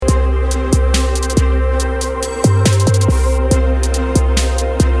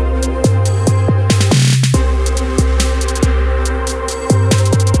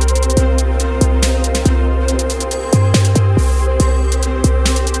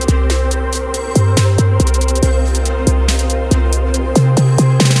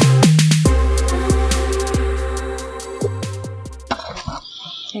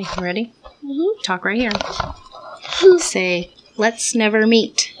Ready? Mm-hmm. Talk right here. Say, let's never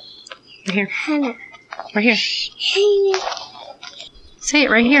meet. Right here. Hannah. Right here. Hannah. Say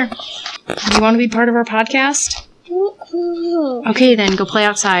it right here. Do you want to be part of our podcast? Mm-hmm. Okay, then go play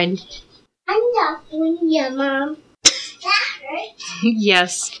outside. I'm not doing it, Mom. That hurt.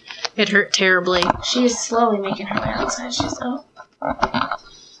 Yes, it hurt terribly. She's slowly making her way outside. She's up.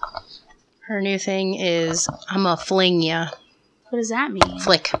 Her new thing is, I'm a fling ya. What does that mean?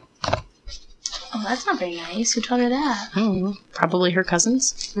 Flick. Oh, that's not very nice. Who taught her that? Probably her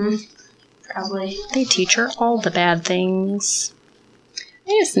cousins. Probably. They teach her all the bad things.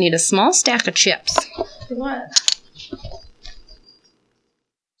 I just need a small stack of chips. For what?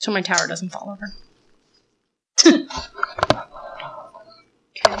 So my tower doesn't fall over.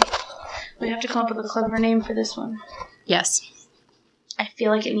 Okay. We have to come up with a clever name for this one. Yes. I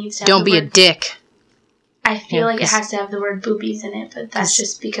feel like it needs to have Don't the be a word... dick. I feel like it 'cause- has to have the word boobies in it, but that's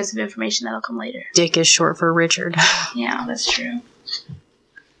just because of information that'll come later. Dick is short for Richard. Yeah, that's true.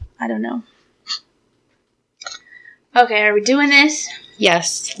 I don't know. Okay, are we doing this?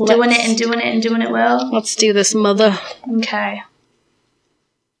 Yes. Doing it and doing it and doing it well? Let's do this, mother. Okay.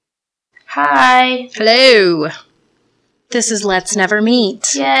 Hi. Hello. This is Let's Never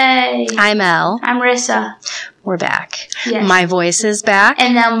Meet. Yay. I'm Elle. I'm Rissa. We're back. Yes. My voice is back.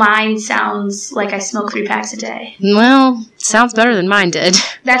 And now mine sounds like I smoke 3 packs a day. Well, sounds better than mine did.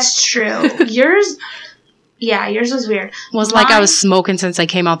 That's true. Yours was weird. Was like I was smoking since I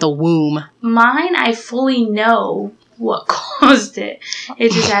came out the womb. Mine, I fully know what caused it.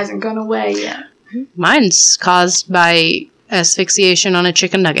 It just hasn't gone away yet. Mine's caused by asphyxiation on a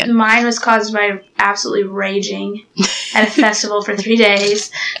chicken nugget. Mine was caused by absolutely raging at a festival for 3 days.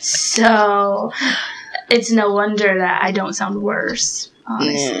 So it's no wonder that I don't sound worse,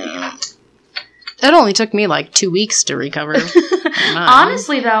 honestly. Yeah. That only took me like 2 weeks to recover.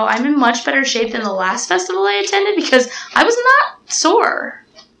 Honestly, though, I'm in much better shape than the last festival I attended because I was not sore.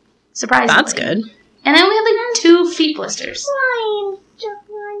 Surprisingly. That's good. And I only had like 2 feet blisters.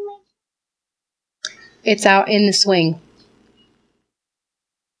 It's out in the swing.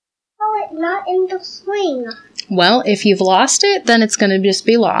 Oh, it's not in the swing. Well, if you've lost it, then it's going to just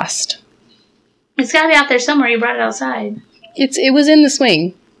be lost. It's gotta be out there somewhere. You brought it outside. It was in the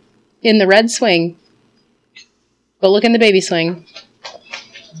swing. In the red swing. But look in the baby swing.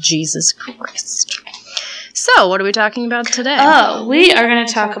 Jesus Christ. So, what are we talking about today? Oh, we are going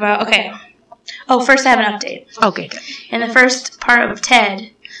to talk about... Okay. Oh, first I have an update. Okay, good. In the first part of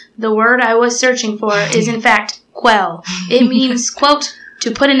TED, the word I was searching for is in fact quell. It means, quote,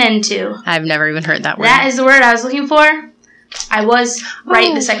 to put an end to. I've never even heard that word. That is the word I was looking for. I was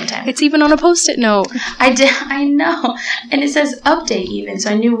right the second time. It's even on a Post-it note. I know. And it says update even, so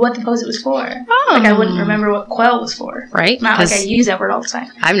I knew what the Post-it was for. Oh. Like I wouldn't remember what quell was for. Right? Not like I use that word all the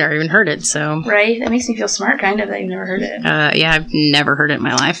time. I've never even heard it, so... Right? That makes me feel smart, kind of, that you've never heard it. Yeah, I've never heard it in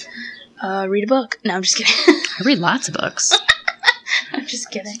my life. Read a book. No, I'm just kidding. I read lots of books. I'm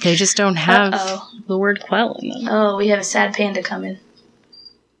just kidding. They just don't have the word quell in them. Oh, we have a sad panda coming.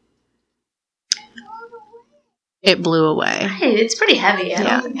 It blew away. Hey, it's pretty heavy.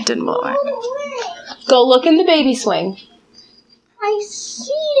 Yeah, it didn't blow away. Go look in the baby swing. I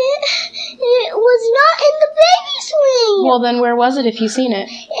see it. It was not in the baby swing. Well, then where was it if you seen it?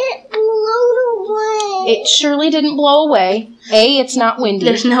 It blew away. It surely didn't blow away. A, it's not windy.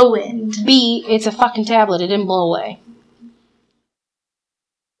 There's no wind. B, it's a fucking tablet. It didn't blow away.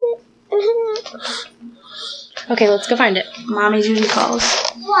 Okay, let's go find it. Mommy Judy calls.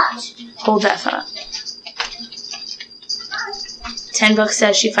 What? Hold that thought. $10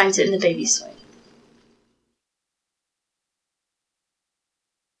 says she finds it in the baby swing.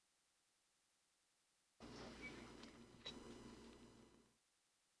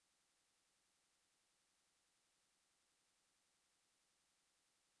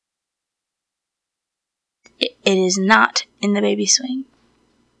 It is not in the baby swing.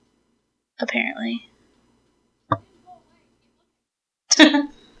 Apparently. I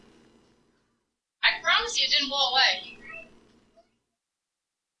promise you it didn't blow away.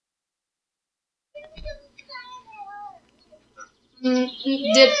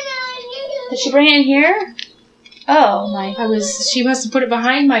 Did she bring it in here? Oh, my. She must have put it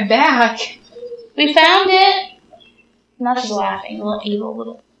behind my back. We found it! Now she's laughing. A little evil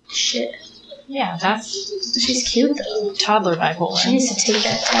little shit. Yeah, She's cute, though. toddler bipolar. She needs to take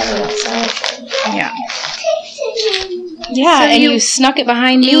that tablet outside. Yeah. Yeah, So and you- you snuck it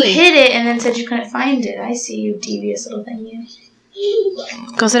behind You me. hid it and then said you couldn't find it. I see you, devious little thing, you.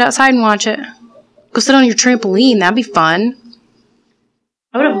 Go sit outside and watch it. Go sit on your trampoline. That'd be fun.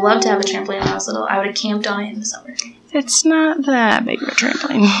 I would have loved to have a trampoline when I was little. I would have camped on it in the summer. It's not that big of a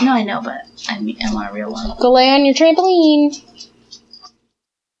trampoline. No, I know, but I want a real one. Go lay on your trampoline.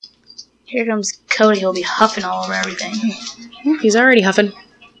 Here comes Cody. He'll be huffing all over everything. He's already huffing.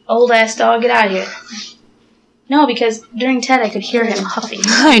 Old ass dog, get out of here. No, because during TED I could hear him huffing.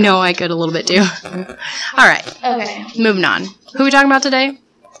 I know, I could a little bit too. Alright, Okay. moving on. Who are we talking about today?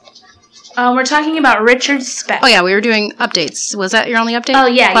 We're talking about Richard Speck. Oh yeah, we were doing updates. Was that your only update? Oh,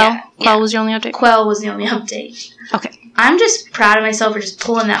 yeah, Quell? yeah. Quell was your only update? Quell was the only update. Okay. I'm just proud of myself for just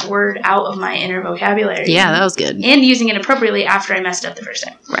pulling that word out of my inner vocabulary. Yeah, that was good. And using it appropriately after I messed up the first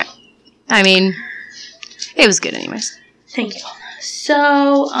time. Right. I mean, it was good anyways. Thank you.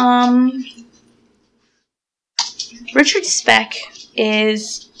 So, Richard Speck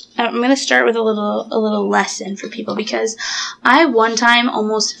is... I'm going to start with a little lesson for people because I one time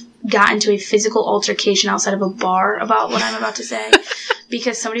almost got into a physical altercation outside of a bar about what I'm about to say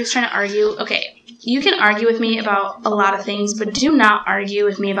because somebody was trying to argue. Okay, you can argue with me about a lot of things, but do not argue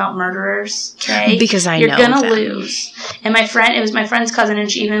with me about murderers, okay? Because You're know gonna them. lose. And it was my friend's cousin,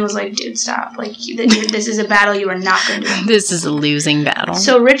 and she even was like, dude, stop. Like, this is a battle you are not going to win. This is a losing battle.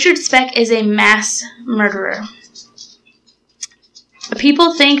 So Richard Speck is a mass murderer.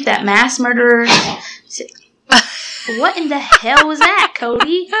 People think that mass murderers... What in the hell was that,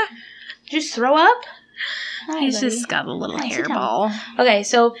 Cody? Did you just throw up? Hi, He's buddy. just got a little Hi, sit hairball. Okay,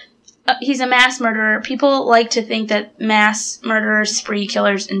 so he's a mass murderer. People like to think that mass murderers, spree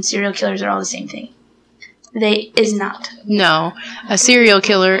killers, and serial killers are all the same thing. They is not. No, a serial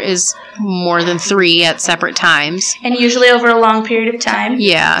killer is more than 3 at separate times. And usually over a long period of time.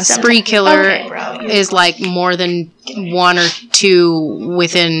 Yeah, a Sometimes- spree killer Okay, bro. is like more than 1 or 2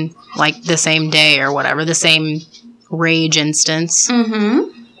 within like the same day or whatever, the same rage instance.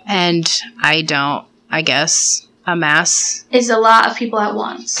 Mm-hmm. And I guess, a mass. Is a lot of people at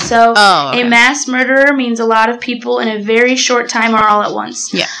once. So Okay. a mass murderer means a lot of people in a very short time are all at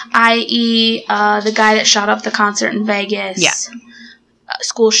once. Yeah. I.e., the guy that shot up the concert in Vegas. Yeah.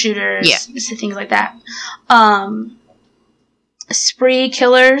 School shooters. Yeah. Things like that. Spree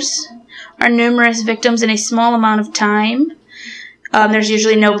killers are numerous victims in a small amount of time. There's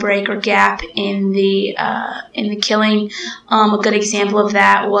usually no break or gap in the killing. A good example of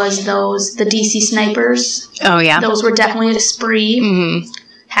that was the DC snipers. Oh, yeah. Those were definitely a spree. Mm-hmm.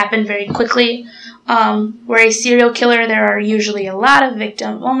 Happened very quickly. Where a serial killer, there are usually a lot of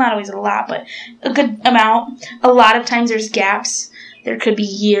victims. Well, not always a lot, but a good amount. A lot of times there's gaps. There could be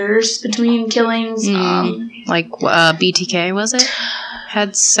years between killings. Like BTK, was it?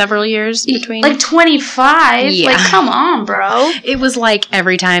 Had several years between? Like 25? Yeah. Like, come on, bro. It was like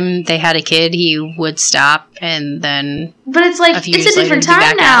every time they had a kid, he would stop and then... But it's like, A few it's years a different later,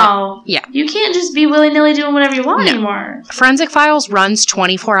 time be back at now. it. Yeah. You can't just be willy-nilly doing whatever you want No. anymore. Forensic Files runs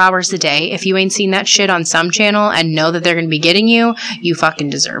 24 hours a day. If you ain't seen that shit on some channel and know that they're going to be getting you, you fucking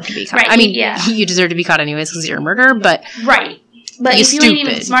deserve to be caught. Right, I mean, yeah. you deserve to be caught anyways because you're a murderer, but... Right. But You if you ain't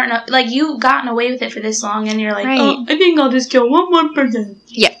even stupid. smart enough, like, you've gotten away with it for this long, and you're like, Right. oh, I think I'll just kill one more person.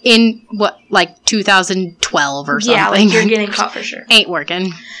 Yeah, in, like 2012 or something. Yeah, like, you're getting caught for sure. Ain't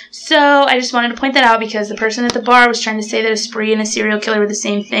working. So, I just wanted to point that out because the person at the bar was trying to say that a spree and a serial killer were the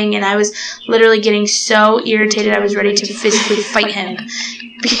same thing, and I was literally getting so irritated I was ready to physically fight him.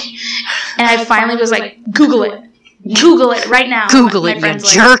 And I finally was like, Google it. Google it right now. Google My it, you friend's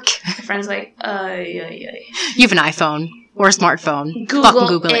like- jerk. My friend's like, You have an iPhone or a smartphone. Fucking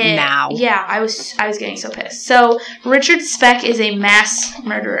Google it now. Yeah, I was getting so pissed. So, Richard Speck is a mass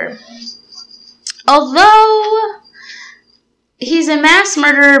murderer. Although he's a mass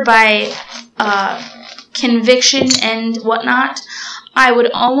murderer by conviction and whatnot, I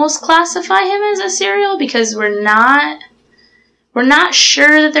would almost classify him as a serial because we're not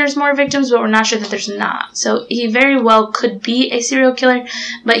sure that there's more victims, but we're not sure that there's not. So he very well could be a serial killer,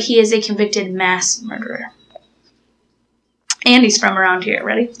 but he is a convicted mass murderer. And he's from around here.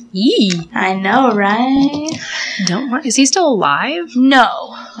 Ready? Yee. I know, right? Don't worry. Is he still alive? No.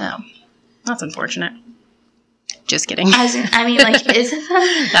 Oh. That's unfortunate. Just kidding. I mean, like, is it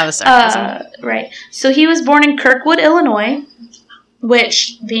that? That was sarcasm. Right. So he was born in Kirkwood, Illinois,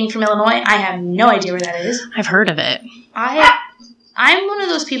 which, being from Illinois, I have no idea where that is. I've heard of it. I'm one of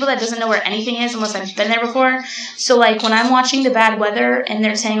those people that doesn't know where anything is unless I've been there before. So, like, when I'm watching the bad weather and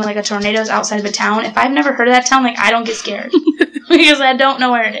they're saying, like, a tornado's outside of a town, if I've never heard of that town, like, I don't get scared. Because I don't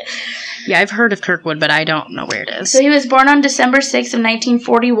know where it is. Yeah, I've heard of Kirkwood, but I don't know where it is. So he was born on December 6th of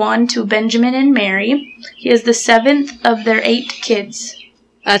 1941 to Benjamin and Mary. He is the 7th of their 8 kids.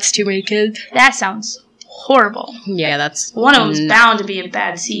 That's too many kids. That sounds horrible. Yeah, that's... One of them's bound to be a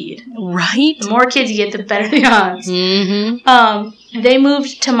bad seed. Right? The more kids you get, the better the odds. Mm-hmm. They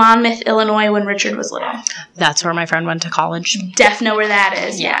moved to Monmouth, Illinois when Richard was little. That's where my friend went to college. Def know where that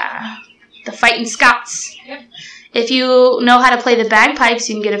is, yeah. The Fighting Scots. If you know how to play the bagpipes,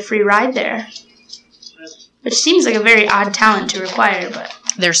 you can get a free ride there. Which seems like a very odd talent to require, but...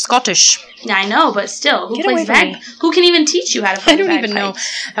 They're Scottish. Yeah, I know, but still, who Get plays away from me. Who can even teach you how to play I don't bagpipes? even know.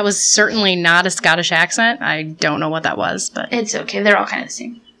 That was certainly not a Scottish accent. I don't know what that was, but... It's okay. They're all kind of the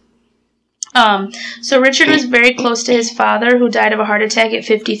same. So Richard was very close to his father, who died of a heart attack at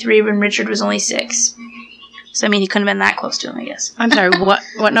 53 when Richard was only 6. So, I mean, he couldn't have been that close to him, I guess. I'm sorry,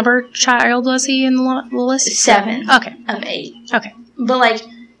 what number child was he in the list? 7. Okay. Of 8. Okay. But, like,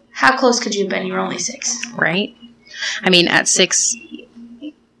 how close could you have been? You were only 6. Right? I mean, at 6,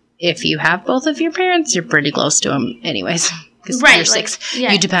 if you have both of your parents, you're pretty close to them anyways. Because Right. you're 6.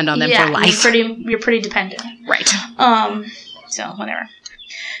 You depend on them for life. You're pretty dependent. Right. So, whatever.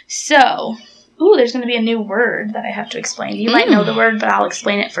 So, there's going to be a new word that I have to explain. You might know the word, but I'll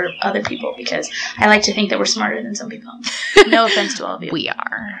explain it for other people because I like to think that we're smarter than some people. No offense to all of you. We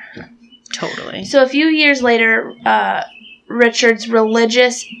are. Totally. So, a few years later, Richard's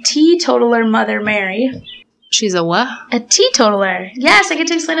religious teetotaler mother, Mary. She's a what? A teetotaler. Yes, I get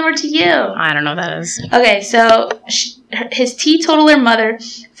to explain the word to you. I don't know what that is. Okay, so his teetotaler mother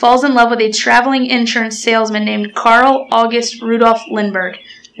falls in love with a traveling insurance salesman named Carl August Rudolph Lindbergh.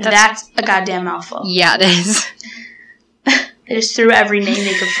 That's a goddamn mouthful. Yeah, it is. They just threw every name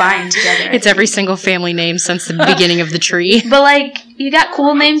they could find together. It's every single family name since the beginning of the tree. But, like, you got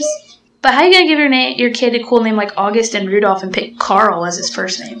cool names. But how are you going to give your kid a cool name like August and Rudolph and pick Carl as his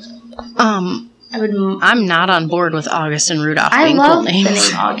first name? I'm not on board with August and Rudolph I being love cool names.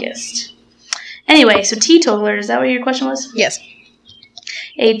 the name August. Anyway, so teetotaler, is that what your question was? Yes.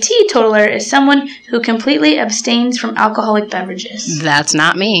 A teetotaler is someone who completely abstains from alcoholic beverages. That's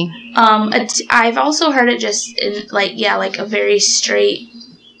not me. I've also heard it just in, like a very straight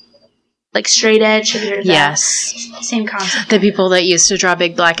edge. Have you heard of that? Yes. Same concept. The people that used to draw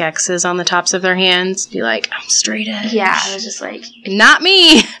big black X's on the tops of their hands, be like, I'm straight edge. Yeah, I was just like... Not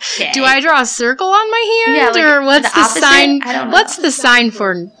me. Okay. Do I draw a circle on my hand? Yeah, like or what's the opposite? sign? I don't know. What's the sign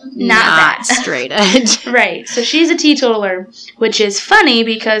for not straight edge? Right, so she's a teetotaler, which is funny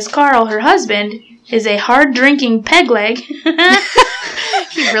because Carl, her husband, is a hard-drinking peg leg.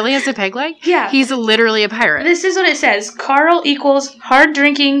 He really has a peg leg? Yeah. He's literally a pirate. This is what it says. Carl equals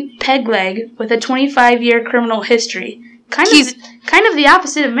hard-drinking peg leg with a 25-year criminal history. Kind of the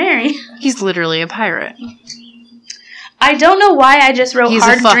opposite of Mary. He's literally a pirate. I don't know why I just wrote He's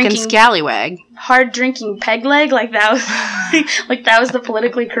a fucking scallywag. Hard-drinking peg leg, like that was the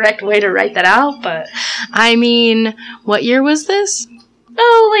politically correct way to write that out, but... I mean, what year was this?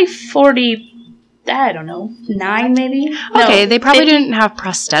 Oh, like 40... I don't know, 9 maybe? Okay, No, they probably 50. didn't have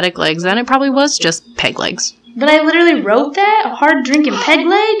prosthetic legs then. It probably was just peg legs. But I literally wrote that? A hard-drinking peg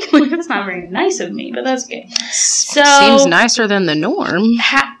leg? Like, that's not very nice of me, but that's okay. So, Seems nicer than the norm.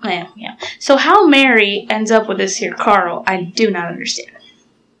 Yeah. So how Mary ends up with this here Carl, I do not understand.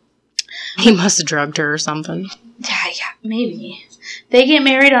 He must have drugged her or something. Yeah, maybe. They get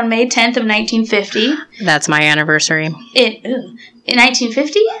married on May 10th of 1950. That's my anniversary. In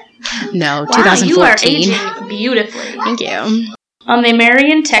 1950? No, Wow, 2014. you are aging beautifully. Thank you. They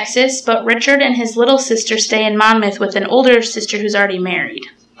marry in Texas, but Richard and his little sister stay in Monmouth with an older sister who's already married.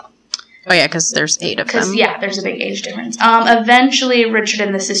 Oh, yeah, because there's 8 of them. Because, yeah, there's a big age difference. Eventually, Richard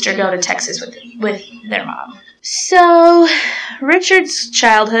and the sister go to Texas with their mom. So, Richard's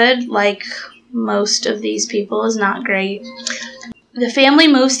childhood, like most of these people, is not great. The family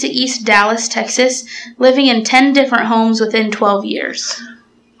moves to East Dallas, Texas, living in 10 different homes within 12 years.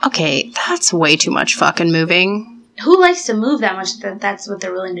 Okay, that's way too much fucking moving. Who likes to move that much that that's what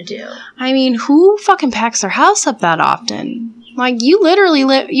they're willing to do? I mean, who fucking packs their house up that often? Like, you literally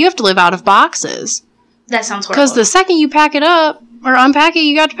you have to live out of boxes. That sounds horrible. Because the second you pack it up, or unpack it,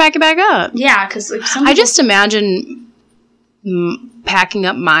 you got to pack it back up. Yeah, because like, I just imagine packing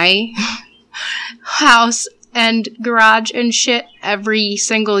up my house and garage and shit every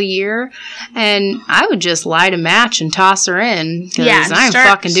single year, and I would just light a match and toss her in, because I'm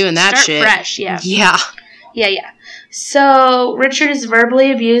fucking doing that shit. Fresh, yeah. Yeah. So, Richard is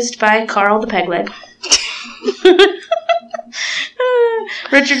verbally abused by Carl the Pegleg.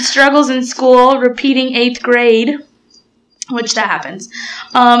 Richard struggles in school, repeating 8th grade, which that happens.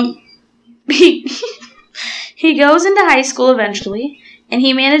 He goes into high school eventually, and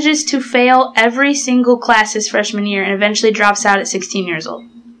he manages to fail every single class his freshman year and eventually drops out at 16 years old.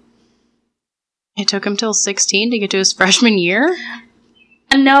 It took him till 16 to get to his freshman year?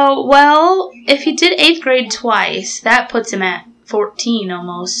 No, well, if he did 8th grade twice, that puts him at 14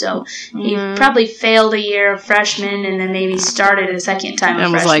 almost. So he probably failed a year of freshman and then maybe started a second time of I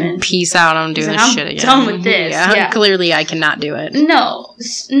was freshman. like, peace out, I'm doing this shit again. I'm done with this. Yeah. Clearly I cannot do it. No.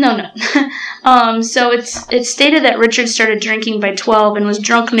 So it's stated that Richard started drinking by 12 and was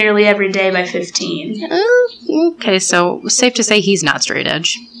drunk nearly every day by 15. Okay, so safe to say he's not straight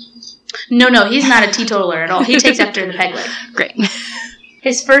edge. No, he's not a teetotaler at all. He takes after the peg leg. Great.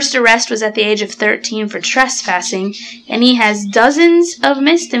 His first arrest was at the age of 13 for trespassing, and he has dozens of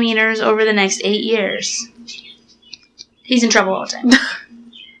misdemeanors over the next 8 years. He's in trouble all the time.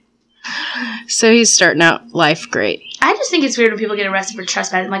 So he's starting out life great. I just think it's weird when people get arrested for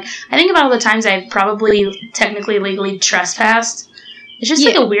trespassing. Like, I think about all the times I've probably technically legally trespassed. It's just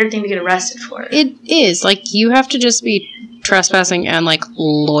like a weird thing to get arrested for. It is. Like, you have to just be trespassing and, like,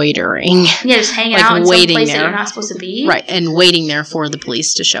 loitering. Yeah, just hanging like out in some place there. that you're not supposed to be. Right, and waiting there for the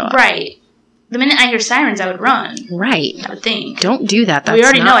police to show up. Right. The minute I hear sirens, I would run. Right. I would think. Don't do that. That's we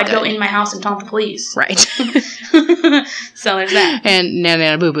already know I'd good. go in my house and taunt the police. Right. So there's that. And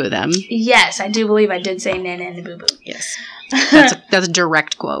nana boo boo them. Yes, I do believe I did say nana and boo boo. Yes. That's a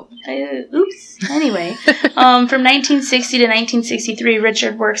direct quote. Oops. Anyway, from 1960 to 1963,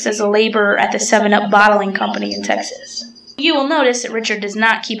 Richard works as a laborer at the 7-Up bottling company in Texas. You will notice that Richard does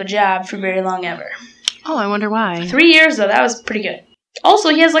not keep a job for very long ever. Oh, I wonder why. 3 years, though, that was pretty good. Also,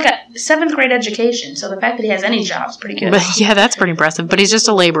 he has like a 7th grade education, so the fact that he has any job is pretty good. But, yeah, that's pretty impressive. But he's just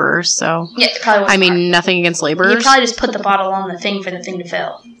a laborer, so... Yeah, it probably was smart. nothing against laborers. He probably just put the bottle on the thing for the thing to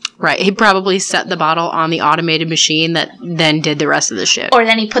fill. Right, he probably set the bottle on the automated machine that then did the rest of the shit. Or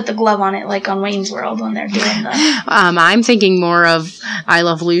then he put the glove on it, like on Wayne's World when they're doing the... I'm thinking more of I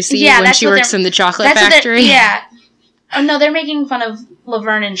Love Lucy when she works in the chocolate factory. Yeah. Oh, no, they're making fun of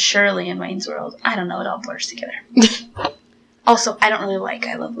Laverne and Shirley in Wayne's World. I don't know, it all blurs together. Also, I don't really like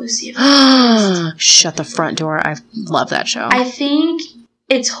I Love Lucy. Shut the front door. I love that show. I think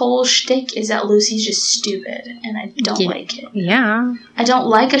its whole shtick is that Lucy's just stupid, and I don't like it. Yeah. I don't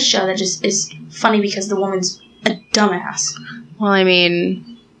like a show that just is funny because the woman's a dumbass. Well, I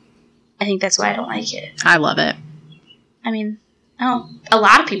mean... I think that's why I don't like it. I love it. I mean... a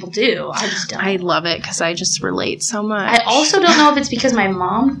lot of people do. I just don't. I love it because I just relate so much. I also don't know if it's because my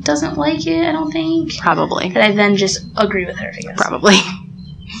mom doesn't like it, I don't think. Probably. That I then just agree with her, I guess. Probably.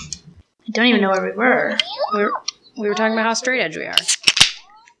 I don't even know where we were. We were talking about how straight edge we are.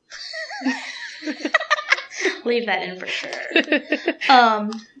 Leave that in for sure.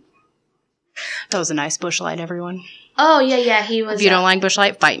 That was a nice Busch Light, everyone. Oh, yeah, he was... If you don't like Busch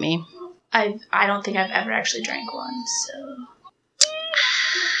Light, fight me. I don't think I've ever actually drank one, so...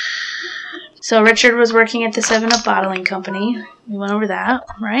 So Richard was working at the 7-Up bottling company. We went over that,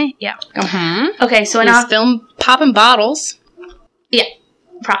 right? Yeah. Uh-huh. Okay, so he's still popping bottles. Yeah.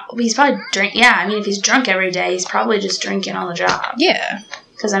 He's probably if he's drunk every day, he's probably just drinking on the job. Yeah.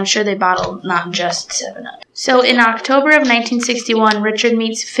 Because I'm sure they bottle not just 7-Up. So in October of 1961, Richard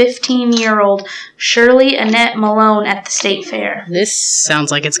meets 15-year-old Shirley Annette Malone at the state fair. This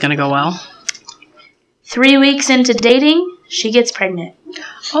sounds like it's going to go well. 3 weeks into dating, she gets pregnant.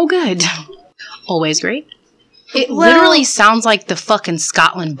 Oh, good. Always great. It literally sounds like the fucking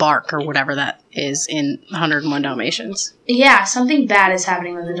Scotland bark or whatever that is in 101 Dalmatians. Yeah, something bad is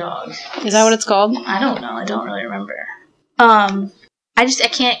happening with the dog. Is that what it's called? I don't know. I don't really remember. I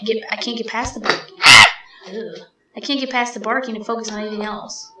can't get past the barking. I can't get past the barking and focus on anything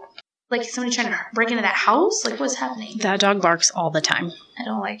else. Like somebody trying to break into that house? Like what's happening? That dog barks all the time. I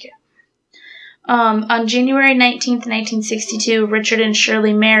don't like it. On January 19th, 1962, Richard and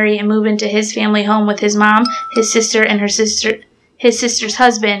Shirley marry and move into his family home with his mom, his sister, and his sister's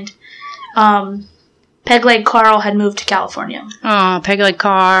husband. Pegleg Carl had moved to California. Oh, Pegleg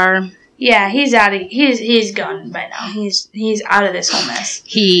Carl. Yeah, he's gone by now. He's out of this whole mess.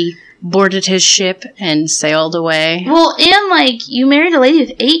 He boarded his ship and sailed away. Well, and you married a lady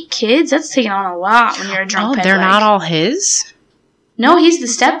with 8 kids. That's taking on a lot when you're a drunk. Oh, they're not all his? No, he's the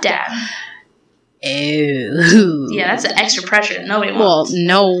stepdad. Ew. Yeah, that's an extra pressure that nobody wants. Well,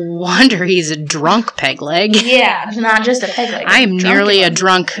 no wonder he's a drunk peg leg. Yeah, not just a peg leg. I am nearly a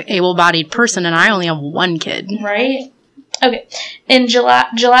drunk, able-bodied person, and I only have 1 kid. Right? Okay. In July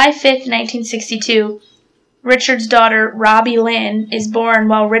 5th, 1962, Richard's daughter, Robbie Lynn, is born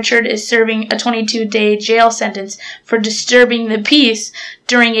while Richard is serving a 22-day jail sentence for disturbing the peace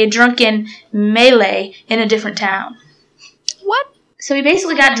during a drunken melee in a different town. What? So he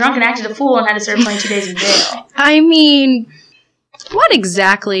basically got drunk and acted a fool and had to serve 22 days in jail. I mean, what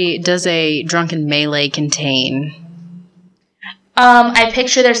exactly does a drunken melee contain? I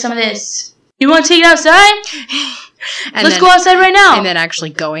picture there's some of this. You want to take it outside? Let's go outside right now. And then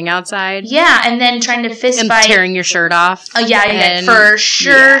actually going outside. Yeah, and then trying to fist And fight. tearing your shirt off. Oh, yeah, for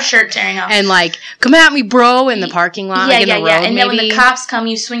sure, shirt tearing off. And like, come at me, bro, in the parking lot. Yeah, like in the road, and maybe. then when the cops come,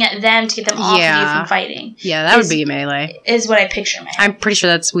 you swing at them to get them off of you from fighting. Yeah, that would be melee. Is what I picture in my head. I'm pretty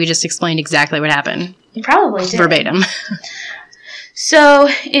sure we just explained exactly what happened. You probably did. Verbatim. So,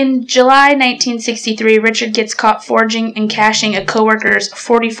 in July 1963, Richard gets caught forging and cashing a coworker's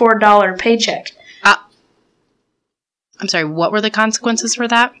 $44 paycheck. I'm sorry, what were the consequences for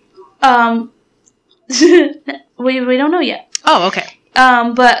that? We don't know yet. Oh, okay.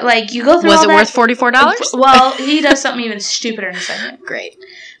 But, like, you go through Was all it that... worth $44? Well, he does something even stupider in a second. Great.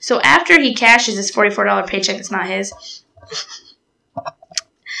 So, after he cashes his $44 paycheck, it's not his...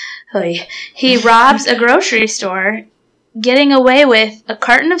 He robs a grocery store, getting away with a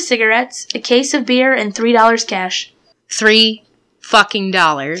carton of cigarettes, a case of beer, and $3 cash. $3 fucking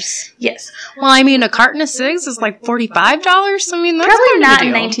dollars. Yes. Well, I mean, a carton of cigs is like $45. I mean, that's probably kind of not a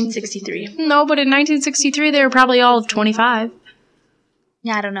in deal. 1963. No, but in 1963, they were probably all of 25.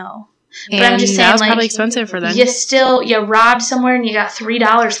 Yeah, I don't know. And but I'm just saying, that was like, probably expensive for them. You robbed somewhere and you got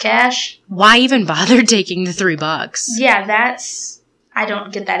 $3 cash. Why even bother taking the $3? Yeah, I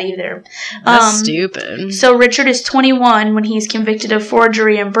don't get that either. That's stupid. So Richard is 21 when he's convicted of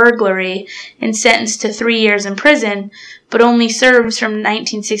forgery and burglary and sentenced to 3 years in prison, but only serves from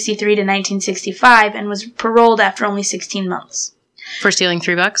 1963 to 1965 and was paroled after only 16 months. For stealing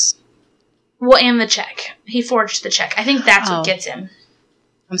 $3? Well, and the check. He forged the check. I think that's what gets him.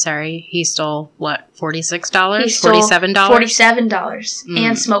 I'm sorry. He stole, what, $46? He stole $47? $47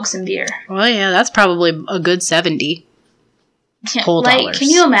 and smoked some beer. Well, yeah, that's probably a good 70. Yeah, Whole like, dollars. can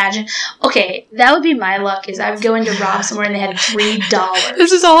you imagine? Okay, that would be my luck, is I would go in to rob somewhere and they had $3.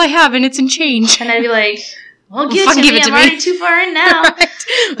 This is all I have, and it's in change. And I'd be like, well, give Fucking it to give me. it to I'm me. already too far in now.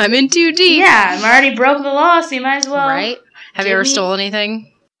 I'm in too deep. Yeah, I'm already broke the law, so you might as well. Right? Have you ever stole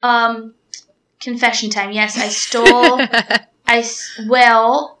anything? Confession time. Yes, I stole... I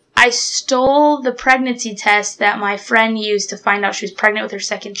stole the pregnancy test that my friend used to find out she was pregnant with her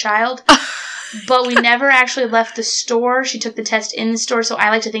second child. But we never actually left the store. She took the test in the store, so I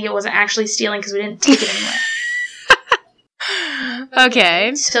like to think it wasn't actually stealing because we didn't take it anywhere.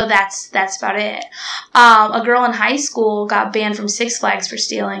 Okay. So that's about it. A girl in high school got banned from Six Flags for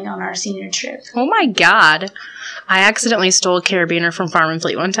stealing on our senior trip. Oh my god. I accidentally stole a carabiner from Farm and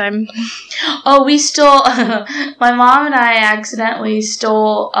Fleet one time. Oh, we stole... my mom and I accidentally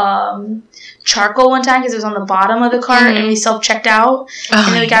stole charcoal one time because it was on the bottom of the cart and we self-checked out.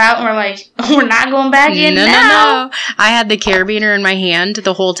 And then we got out and we're like, we're not going back in now. No. I had the carabiner in my hand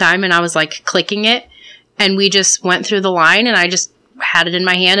the whole time and I was like clicking it. And we just went through the line and I just had it in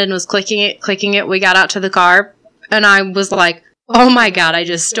my hand and was clicking it. We got out to the car and I was like, oh my god, I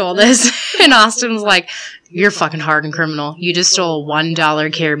just stole this. And Austin was like, you're fucking hardened criminal. You just stole a $1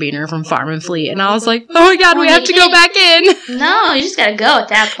 carabiner from Farm and Fleet. And I was like, oh my god, we have to go back in. No, you just gotta go at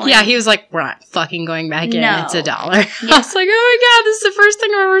that point. Yeah, he was like, we're not fucking going back in. No. It's $1. Yeah. I was like, oh my god, this is the first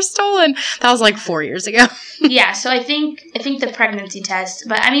thing I've ever stolen. That was like 4 years ago. Yeah, so I think the pregnancy test,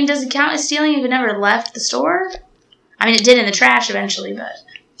 but I mean, does it count as stealing if it never left the store? I mean, it did in the trash eventually, but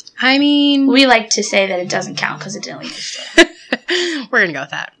I mean, we like to say that it doesn't count because it didn't leave the store. we're gonna go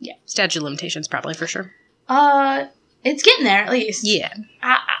with that. Yeah. Statute of limitations, probably, for sure. It's getting there, at least. Yeah.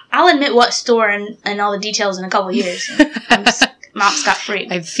 I'll admit what store and all the details in a couple of years. I'm scot-free.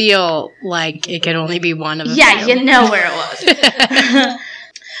 I feel like it could only be one of a Yeah, few. you know where it was.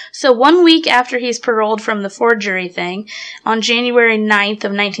 So 1 week after he's paroled from the forgery thing, on January 9th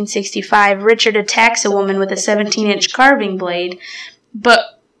of 1965, Richard attacks a woman with a 17-inch carving blade,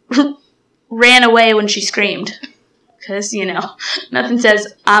 but ran away when she screamed. Because, nothing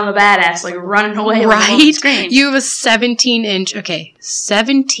says, I'm a badass, like running away when a woman screams. You have a 17-inch... Okay,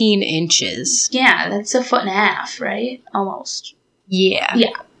 17 inches. Yeah, that's a foot and a half, right? Almost. Yeah. Yeah.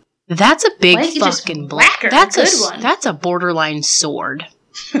 That's a big Like, you just fucking blade. whack her. That's Good a one. That's a borderline sword.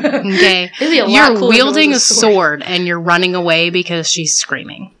 Okay? It'd be a lot You're cooler if it wielding a was a sword. sword and you're running away because she's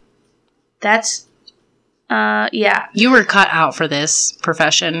screaming. That's, yeah. You were cut out for this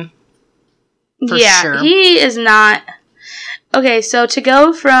profession. For sure. He is not... Okay, so to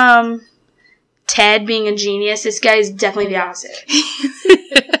go from Ted being a genius, this guy is definitely the opposite.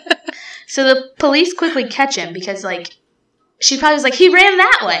 So the police quickly catch him because, she probably was like, he ran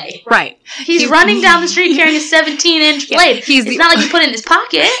that way. Right. He's running down the street carrying a 17-inch blade. It's not like you put it in his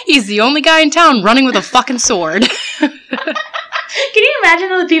pocket. He's the only guy in town running with a fucking sword. Can you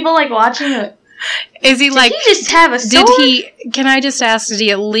imagine all the people, watching it? Is he Did he just have a sword? Can I just ask, did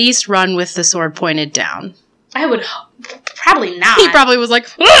he at least run with the sword pointed down? I would Probably not. He probably was like,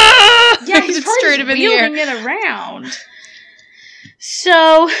 "Ah!" Yeah, he's probably straight just up in the air. wheeling it around.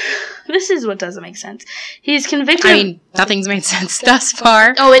 So, this is what doesn't make sense. He's convicted. I mean, nothing's made sense thus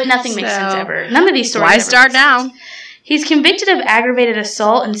far. Nothing makes sense So, ever. None of these stories. Why ever start make sense. now? He's convicted of aggravated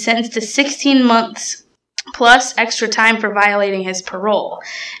assault and sentenced to 16 months plus extra time for violating his parole.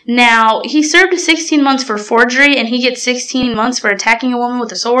 Now, he served 16 months for forgery, and he gets 16 months for attacking a woman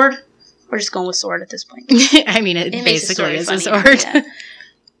with a sword. We're just going with sword at this point. I mean, it makes the basically story is a funnier, sword. yeah.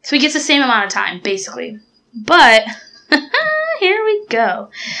 So he gets the same amount of time, basically. But, here we go.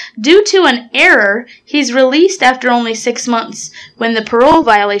 Due to an error, he's released after only 6 months when the parole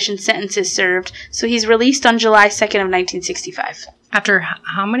violation sentence is served, so he's released on July 2nd of 1965. After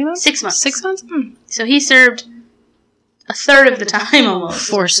how many months? 6 months. 6 months? So he served a third of the time almost.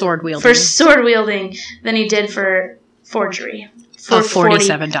 For sword wielding. For sword wielding than he did for forgery. For Of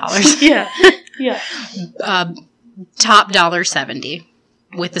 $47. Yeah. Yeah. Top $1.70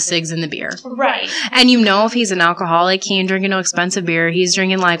 with the cigs and the beer. Right. And you know if he's an alcoholic, he ain't drinking no expensive beer. He's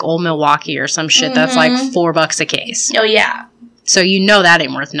drinking like Old Milwaukee or some shit that's like $4 a case. Oh, yeah. So you know that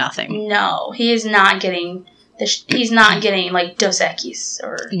ain't worth nothing. No, he is not getting... he's not getting, like, Dos Equis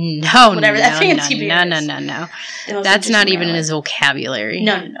or... No, whatever that fancy beer no. is. The most That's not even in Maryland. his vocabulary.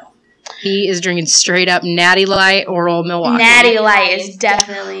 No. He is drinking straight up Natty Light or Old Milwaukee. Natty Light is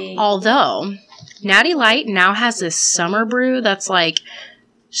definitely... Although, Natty Light now has this summer brew that's like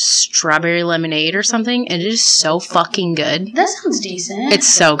strawberry lemonade or something, and it is so fucking good. That sounds decent. It's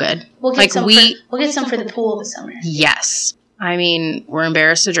so good. We'll get some for the pool this summer. Yes. I mean, we're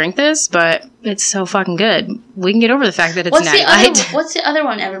embarrassed to drink this, but it's so fucking good. We can get over the fact that it's Natty Light. What's the other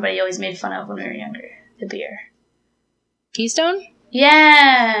one everybody always made fun of when we were younger? The beer. Keystone?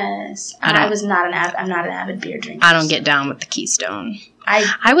 Yes. I'm not an avid beer drinker. I don't get down with the Keystone.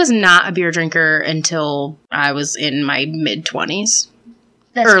 I was not a beer drinker until I was in my mid-20s.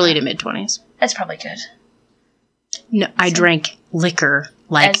 Early to mid-20s. That's probably good. No, I drank liquor,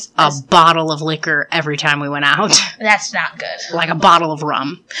 like a bottle of liquor every time we went out. That's not good. Like a bottle of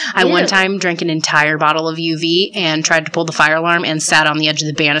rum. I one time drank an entire bottle of UV and tried to pull the fire alarm and sat on the edge of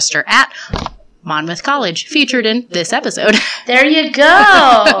the banister at Monmouth College, featured in this episode. There you go.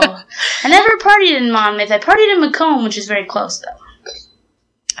 I never partied in Monmouth. I partied in Macomb, which is very close, though.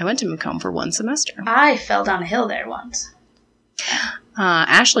 I went to Macomb for 1 semester. I fell down a hill there once.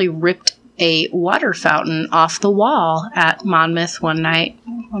 Ashley ripped a water fountain off the wall at Monmouth one night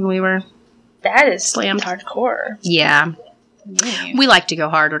when we were That is slammed hardcore. Yeah. We like to go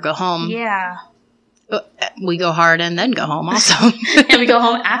hard or go home. Yeah. We go hard and then go home also. And we go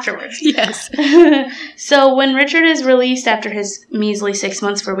home afterwards. Yes. So when Richard is released after his measly 6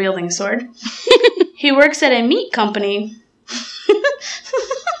 months for wielding a sword, he works at a meat company.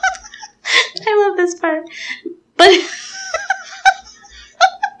 I love this part.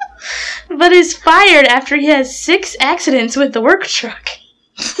 But is fired after he has 6 accidents with the work truck.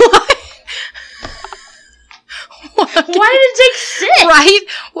 Why did it take 6? Right?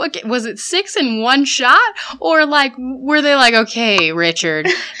 What, was it 6 in one shot? Or, like, were they like, okay, Richard,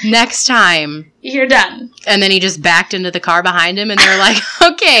 next time. You're done. And then he just backed into the car behind him, and they were like,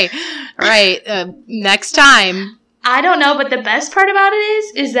 okay, all right, next time. I don't know, but the best part about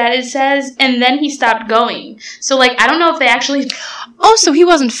it is that it says, and then he stopped going. So, like, I don't know if they actually... Oh, so he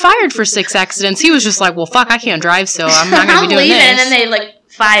wasn't fired for 6 accidents. He was just like, well, fuck, I can't drive, so I'm not going to be doing leaving, this. And then they, like,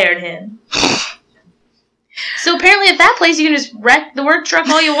 fired him. So apparently at that place you can just wreck the work truck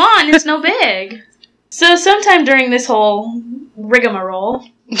all you want. It's no big. So sometime during this whole rigmarole...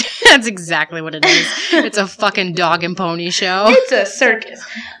 That's exactly what it is. It's a fucking dog and pony show. It's a circus.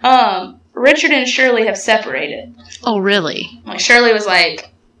 Richard and Shirley have separated. Oh, really? Like, Shirley was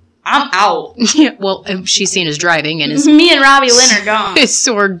like, I'm out. Yeah, well, she's seen his driving and his... Me and Robbie Lynn are gone. His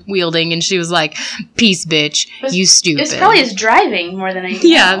sword wielding, and she was like, peace, bitch, you stupid. It's probably his driving more than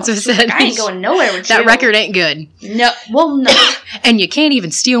anything else. That's what I said. Like, I ain't going nowhere with you. That record ain't good. No, well, no. And you can't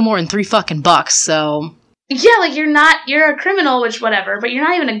even steal more than $3 so... Yeah, like, you're a criminal, which whatever, but you're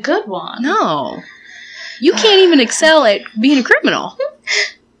not even a good one. No. You can't even excel at being a criminal.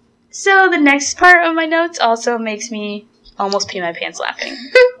 So the next part of my notes also makes me almost pee my pants laughing.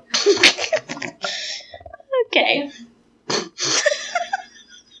 Okay.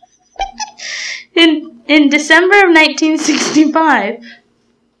 In December of 1965,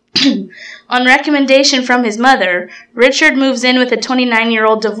 on recommendation from his mother, Richard moves in with a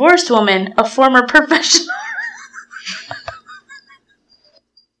 29-year-old divorced woman, a former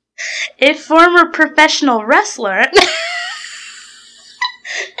professional wrestler,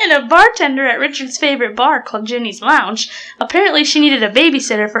 and a bartender at Richard's favorite bar called Ginny's Lounge. Apparently she needed a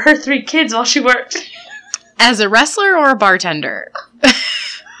babysitter for her 3 kids while she worked. As a wrestler or a bartender?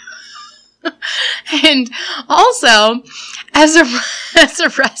 And also, as a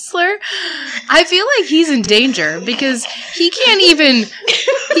wrestler, I feel like he's in danger because he can't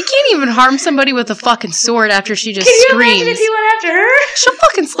even harm somebody with a fucking sword after she just screams. Can you imagine if he went after her? She'll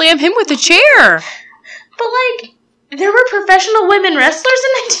fucking slam him with a chair. But like, there were professional women wrestlers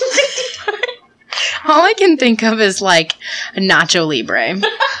in 1965. All I can think of is like a Nacho Libre.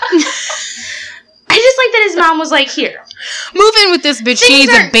 I just like that his mom was like, here. Move in with this bitch. She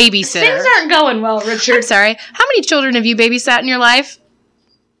needs a babysitter. Things aren't going well, Richard. I'm sorry. How many children have you babysat in your life?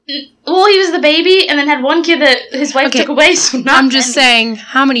 Well, he was the baby and then had one kid that his wife took away, so not I'm just saying,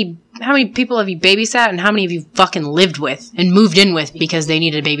 how many people have you babysat and how many have you fucking lived with and moved in with because they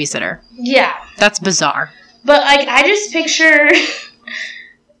needed a babysitter? Yeah. That's bizarre. But, like, I just picture...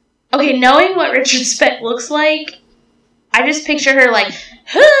 Okay, knowing what Richard Speck looks like, I just picture her, like,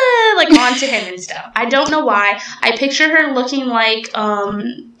 onto him and stuff. I don't know why. I picture her looking like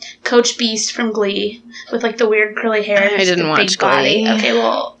Coach Beast from Glee with, like, the weird curly hair and I didn't watch big body. Glee. Okay,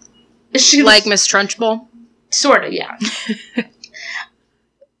 well... She like Miss Trunchbull? Sort of, yeah.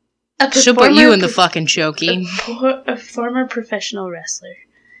 She'll put you in the fucking chokey. A former professional wrestler.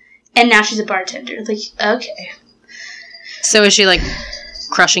 And now she's a bartender. Like, okay. So is she, like,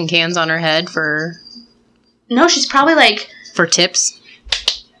 crushing cans on her head for... No, she's probably, like... For tips?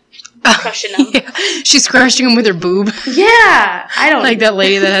 Crushing them. Yeah. She's crushing them with her boob. Yeah! I don't Like that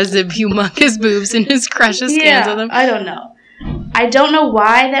lady that has the humongous boobs and just crushes cans with them. I don't know. I don't know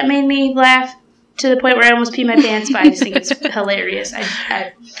why that made me laugh to the point where I almost peed my pants, but I just think it's hilarious.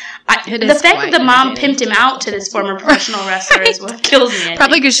 The fact that the mom pimped him out to this former professional wrestler is what kills me.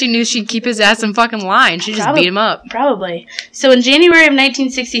 Probably because she knew she'd keep his ass in fucking line. She just beat him up. Probably. So in January of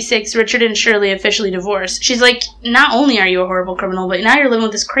 1966, Richard and Shirley officially divorced. She's like, not only are you a horrible criminal, but now you're living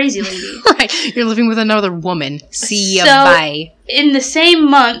with this crazy lady. Right. You're living with another woman. See ya, bye. In the same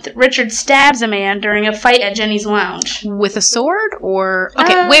month, Richard stabs a man during a fight at Jenny's Lounge. With a sword or...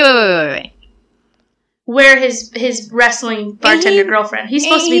 Okay, wait. Where his wrestling bartender girlfriend. He's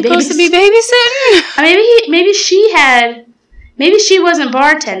supposed to be babysitting. Maybe she wasn't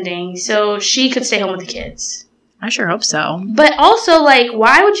bartending, so she could stay home with the kids. I sure hope so. But also, like,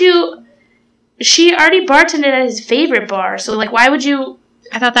 why would you? She already bartended at his favorite bar, so like, why would you?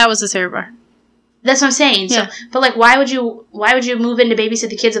 I thought that was his favorite bar. That's what I'm saying. Yeah. So, but like, why would you move in to babysit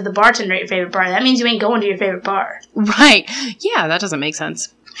the kids of the bartender at your favorite bar? That means you ain't going to your favorite bar. Right. Yeah, that doesn't make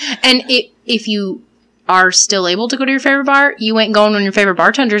sense. And if you are still able to go to your favorite bar, you ain't going when your favorite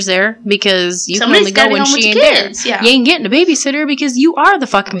bartender's there because you can only go when she ain't there. Yeah. You ain't getting a babysitter because you are the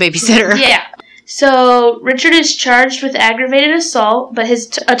fucking babysitter. Yeah. So Richard is charged with aggravated assault, but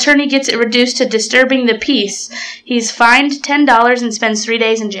his attorney gets it reduced to disturbing the peace. He's fined $10 and spends 3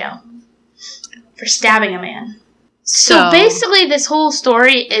 days in jail for stabbing a man. So basically this whole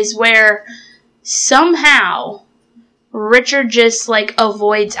story is where somehow Richard just, like,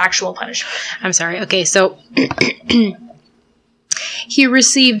 avoids actual punishment. I'm sorry. Okay, so he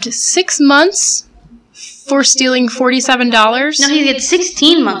received 6 months for stealing $47. No, he gets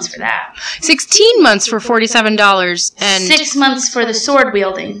 16 months for that. 16 months for $47 and 6 months for the sword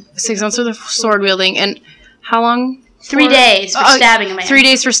wielding. 6 months for the sword wielding, and how long? 3 days for stabbing a man. 3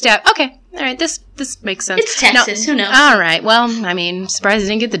 days for Okay. All right. This makes sense. It's Texas. Who knows? All right. Well, I mean, surprised they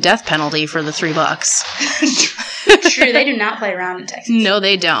didn't get the death penalty for the $3. True. They do not play around in Texas. No,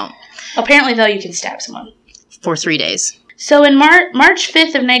 they don't. Apparently, though, you can stab someone for 3 days. So in March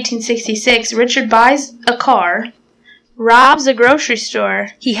 5th of 1966, Richard buys a car, robs a grocery store.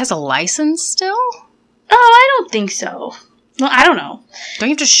 He has a license still? Oh, I don't think so. Well, I don't know. Don't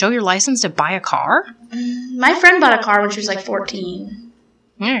you have to show your license to buy a car? My friend bought a car when she was like 14.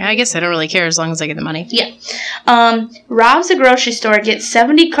 Yeah, I guess I don't really care as long as I get the money. Yeah. Robs a grocery store, gets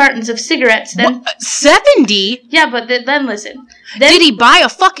 70 cartons of cigarettes. Then what? 70? Yeah, but then listen. Did he buy a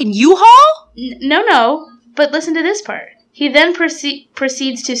fucking U-Haul? No. But listen to this part. He then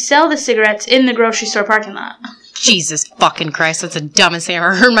proceeds to sell the cigarettes in the grocery store parking lot. Jesus fucking Christ, that's the dumbest thing I've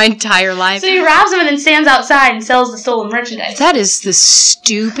ever heard in my entire life. So he robs them and then stands outside and sells the stolen merchandise. That is the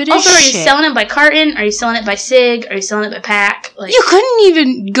stupidest shit. Also, are you selling it by carton? Are you selling it by cig? Are you selling it by pack? Like, you couldn't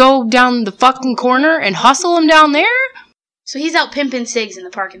even go down the fucking corner and hustle them down there? So he's out pimping cigs in the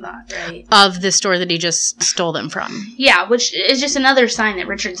parking lot, right? Of the store that he just stole them from. Yeah, which is just another sign that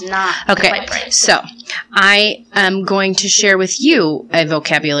Richard's not quite bright. So I am going to share with you a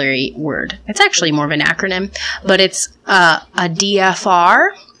vocabulary word. It's actually more of an acronym, but it's a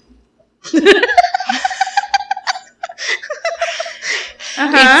DFR.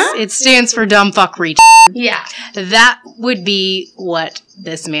 It stands for dumb fuck retard. Yeah. That would be what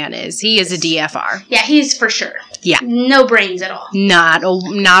this man is. He is a DFR. Yeah, he's for sure. Yeah. No brains at all. Not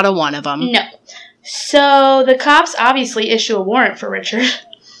a one of them. No. So the cops obviously issue a warrant for Richard,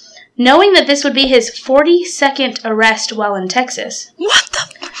 knowing that this would be his 42nd arrest while in Texas. What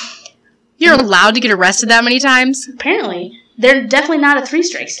the? You're allowed to get arrested that many times? Apparently. They're definitely not a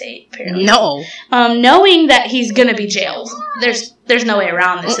 3-strike state, apparently. No. Knowing that he's going to be jailed. There's no way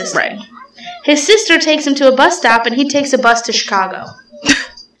around this system. Right. His sister takes him to a bus stop, and he takes a bus to Chicago.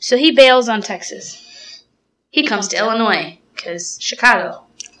 So he bails on Texas. He comes to Illinois, because Chicago.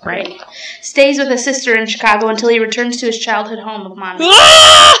 Right. Stays with his sister in Chicago until he returns to his childhood home of Monmouth.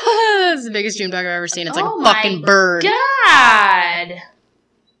 That's the biggest June bug I've ever seen. It's like a fucking bird. God!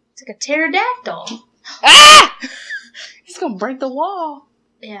 It's like a pterodactyl. Ah! He's gonna break the wall.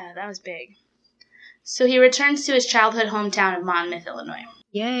 Yeah, that was big. So he returns to his childhood hometown of Monmouth, Illinois.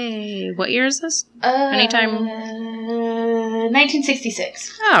 Yay. What year is this? Anytime.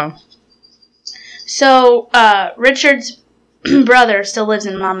 1966. Oh. So, Richard's brother still lives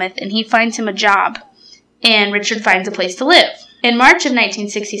in Monmouth, and he finds him a job, and Richard finds a place to live. In March of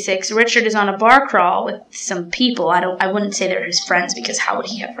 1966, Richard is on a bar crawl with some people. I wouldn't say they're his friends, because how would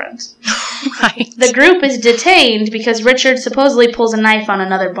he have friends? Right. The group is detained because Richard supposedly pulls a knife on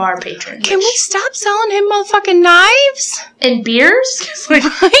another bar patron. Can we stop selling him motherfucking knives? And beers? Like,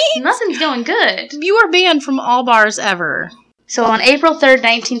 Right? nothing's going good. You are banned from all bars ever. So on April 3rd,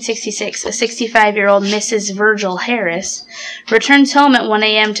 1966, a 65-year-old Mrs. Virgil Harris returns home at 1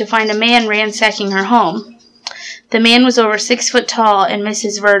 a.m. to find a man ransacking her home. The man was over 6 foot tall, and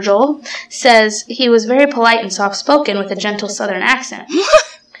Mrs. Virgil says he was very polite and soft-spoken with a gentle southern accent.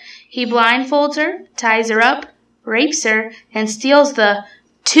 He blindfolds her, ties her up, rapes her, and steals the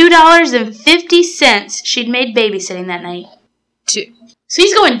 $2.50 she'd made babysitting that night. So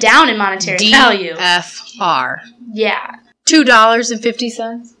he's going down in monetary value. DFR. Yeah.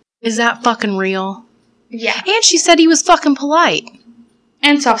 $2.50? Is that fucking real? Yeah. And she said he was fucking polite.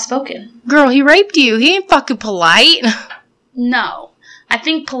 And soft-spoken. Girl, he raped you. He ain't fucking polite. No. I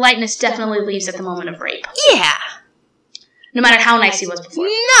think politeness definitely leaves at the moment of rape. Yeah. No matter how nice he was before.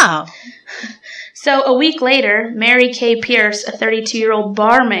 No. So a week later, Mary Kay Pierce, a 32-year-old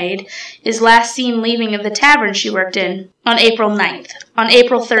barmaid, is last seen leaving of the tavern she worked in on April 9th. On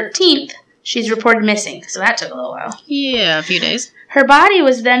April 13th, she's reported missing, so that took a little while. Yeah, a few days. Her body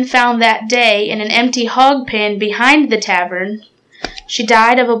was then found that day in an empty hog pen behind the tavern. She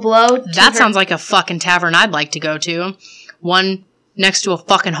died of a blow to That sounds like a fucking tavern I'd like to go to. One next to a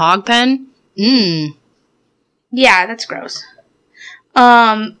fucking hog pen? Yeah, that's gross.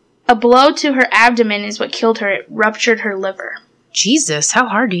 A blow to her abdomen is what killed her. It ruptured her liver. Jesus, how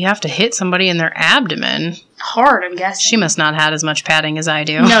hard do you have to hit somebody in their abdomen? Hard, I'm guessing. She must not have had as much padding as I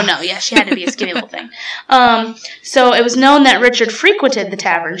do. No, yeah, she had to be a skinny little thing. So it was known that Richard frequented the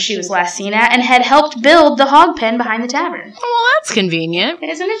tavern she was last seen at and had helped build the hog pen behind the tavern. Well, that's convenient.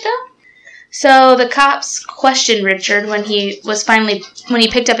 Isn't it, though? So the cops questioned Richard when he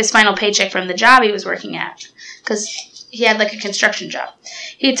picked up his final paycheck from the job he was working at, because he had like a construction job.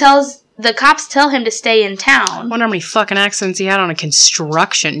 The cops tell him to stay in town. I wonder how many fucking accidents he had on a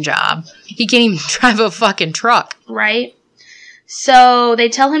construction job. He can't even drive a fucking truck. Right? So they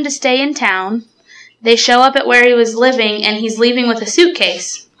tell him to stay in town. They show up at where he was living, and he's leaving with a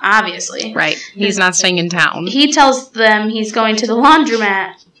suitcase, obviously. Right. He's not staying in town. He tells them he's going to the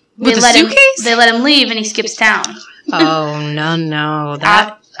laundromat. With a suitcase? They let him leave, and he skips town. Oh, no.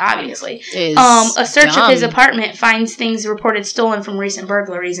 That obviously. is a search dumb. of his apartment finds things reported stolen from recent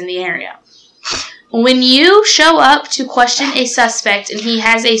burglaries in the area. When you show up to question a suspect and he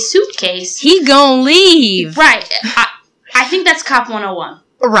has a suitcase... He gonna leave. Right. I think that's Cop 101.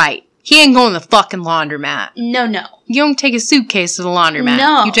 Right. He ain't going to the fucking laundromat. No. You don't take a suitcase to the laundromat.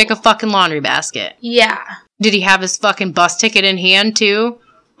 No. You take a fucking laundry basket. Yeah. Did he have his fucking bus ticket in hand, too?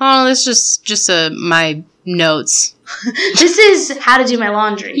 Oh, this is just my notes. This is how to do my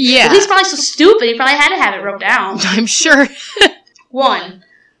laundry. Yeah. But he's probably so stupid, he probably had to have it wrote down. I'm sure. 1.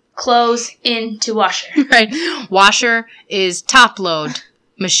 Clothes into washer. Right. Washer is top load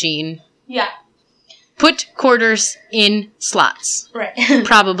machine. Yeah. Put quarters in slots. Right.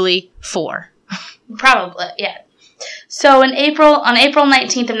 Probably 4. Probably, yeah. So on April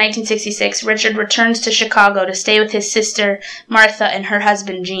 19th of 1966, Richard returns to Chicago to stay with his sister, Martha, and her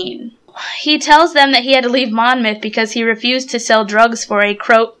husband, Gene. He tells them that he had to leave Monmouth because he refused to sell drugs for a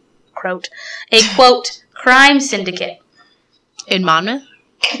quote, crime syndicate. In Monmouth?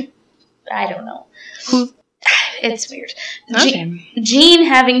 I don't know. Who? It's weird. Okay. Gene,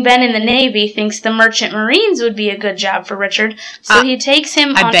 having been in the Navy, thinks the Merchant Marines would be a good job for Richard, so he takes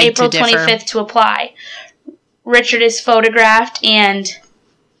him on April 25th to apply. Richard is photographed and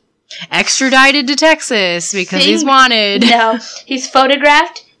extradited to Texas because he's wanted. No, he's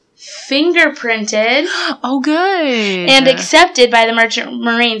photographed, fingerprinted, oh good, and accepted by the Merchant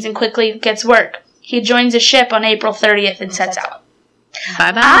Marines and quickly gets work. He joins a ship on April 30th and sets out.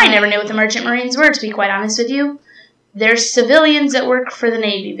 Bye-bye. I never knew what the Merchant Marines were, to be quite honest with you. They're civilians that work for the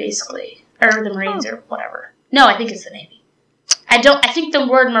Navy, basically. Or the Marines or whatever. No, I think it's the Navy. I think the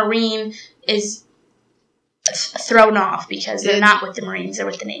word Marine is thrown off because they're not with the Marines, they're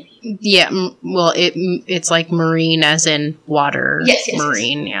with the Navy. Yeah, well, it's like marine as in water. Yes,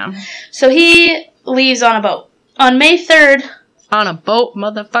 marine, yeah. So he leaves on a boat. On May 3rd... On a boat,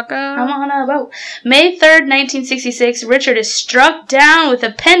 motherfucker. I'm on a boat. May 3rd, 1966, Richard is struck down with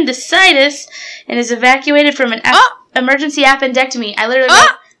appendicitis and is evacuated from an emergency appendectomy. I literally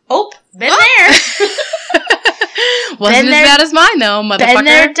been there. Wasn't as bad as mine, though, motherfucker. Been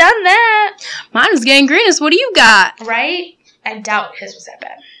there, done that. Mine was gangrenous. What do you got? Right? I doubt his was that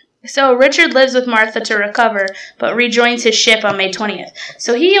bad. So Richard lives with Martha to recover, but rejoins his ship on May 20th.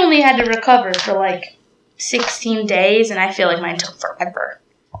 So he only had to recover for, 16 days, and I feel like mine took forever.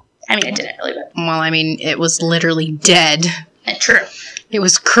 I mean, it didn't really, but... Well, I mean, it was literally dead. True. It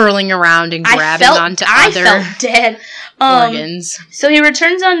was curling around and grabbing onto other I felt dead. organs. So he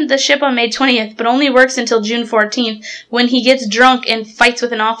returns on the ship on May 20th, but only works until June 14th, when he gets drunk and fights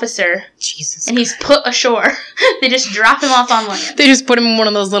with an officer. Jesus And he's put ashore. They just drop him off on land. They just put him in one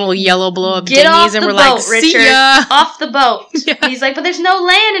of those little yellow blow-up Get dinghies, off and the we're boat, like, Richard. see ya! Off the boat. Yeah. And he's like, but there's no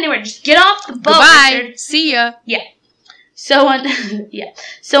land anywhere. Just get off the boat, Goodbye. Richard. See ya. Yeah. So on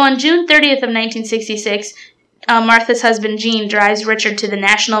June 30th of 1966, Martha's husband Gene drives Richard to the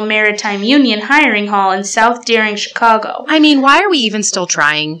National Maritime Union hiring hall in South Deering, Chicago. I mean, why are we even still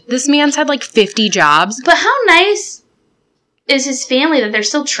trying? This man's had 50 jobs. But how nice is his family that they're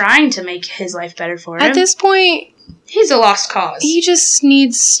still trying to make his life better for him? At this point, he's a lost cause. he just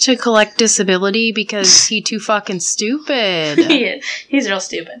needs to collect disability because he's too fucking stupid. He is. He's real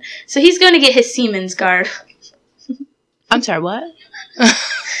stupid. So he's going to get his Seaman's Guard. I'm sorry, what?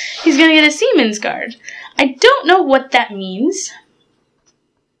 He's going to get a Seaman's Guard. I don't know what that means.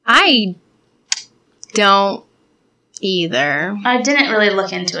 I don't either. I didn't really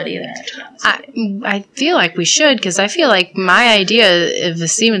look into it either, to be honest with you. I feel like we should, because I feel like my idea of the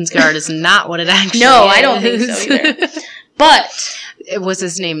Seaman's Guard is not what it actually is. No, I don't think so either. But... Was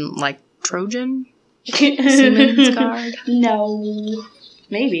his name, Trojan? Seaman's Guard? No.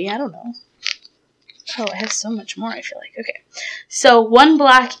 Maybe, I don't know. Oh, I have so much more, I feel like. Okay. So, 1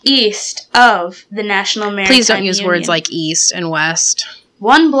 block east of the National Maritime Please don't use Union, words like east and west.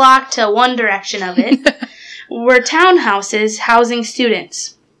 1 block to one direction of it were townhouses housing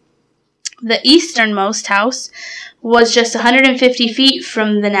students. The easternmost house was just 150 feet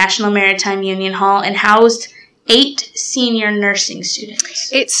from the National Maritime Union Hall and housed 8 senior nursing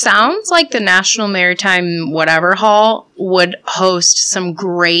students. It sounds like the National Maritime whatever hall would host some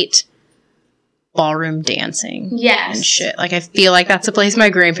great ballroom dancing. Yes. And shit. I feel like that's a place my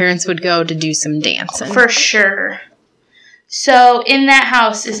grandparents would go to do some dancing. For sure. So, in that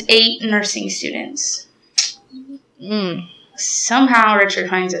house is 8 nursing students. Somehow Richard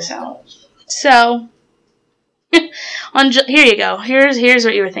finds this out. So, here you go. Here's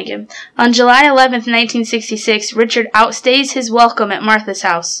what you were thinking. On July 11th, 1966, Richard outstays his welcome at Martha's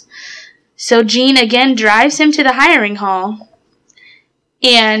house. So Gene again drives him to the hiring hall,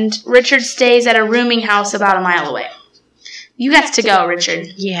 and Richard stays at a rooming house about a mile away. You got to go, Richard.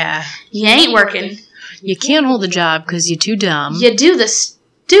 Yeah. You ain't working. You can't hold a job because you're too dumb. You do the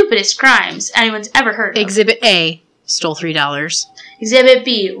stupidest crimes anyone's ever heard of. Exhibit A, stole $3. Exhibit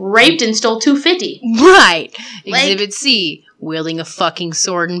B, raped and stole $2.50. Right. Exhibit C, wielding a fucking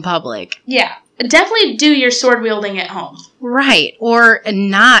sword in public. Yeah. Definitely do your sword wielding at home. Right. Or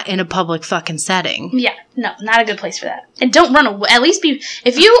not in a public fucking setting. Yeah. No, not a good place for that. And don't run away. At least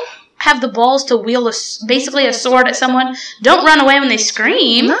if you have the balls to wield basically a sword at someone, don't run away when they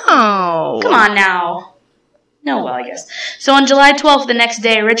scream. No. Come on now. No, well, I guess. So on July 12th, the next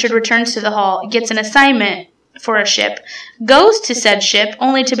day, Richard returns to the hall, gets an assignment for a ship, goes to said ship,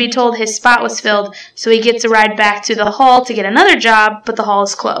 only to be told his spot was filled, so he gets a ride back to the hall to get another job, but the hall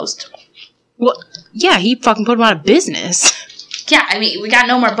is closed. Well, yeah, he fucking put him out of business. Yeah, I mean, we got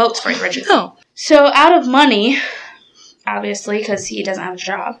no more boats for you, Richard. No. So out of money, obviously, because he doesn't have a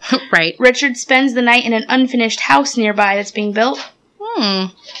job, Right. Richard spends the night in an unfinished house nearby that's being built.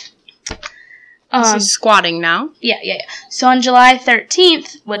 So he's squatting now. Yeah. So on July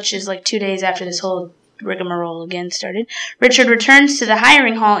 13th, which is 2 days after this whole rigmarole again started. Richard returns to the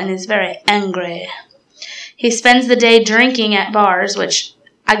hiring hall and is very angry. He spends the day drinking at bars, which,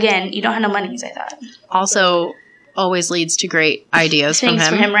 again, you don't have no monies, I thought. Also, always leads to great ideas from Things him.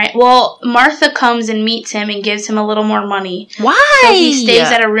 for him, right? Well, Martha comes and meets him and gives him a little more money. Why? So he stays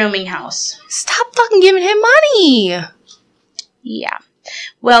at a rooming house. Stop fucking giving him money. Yeah.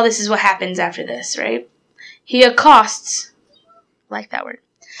 Well, this is what happens after this, right? He accosts, like that word,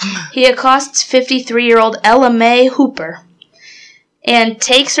 he accosts 53-year-old Ella Mae Hooper and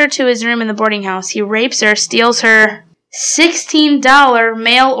takes her to his room in the boarding house. He rapes her, steals her $16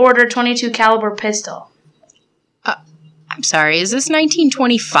 mail-order .22 caliber pistol. I'm sorry, is this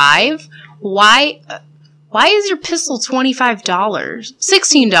 1925? Why is your pistol $25?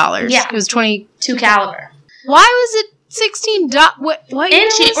 $16. Yeah. It was 22 caliber. Why was it $16? What year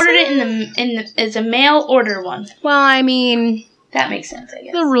And she was ordered it? it in the as a mail order one. Well, I mean, That makes sense, I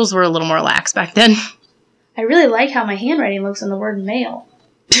guess. the rules were a little more lax back then. I really like how my handwriting looks on the word mail.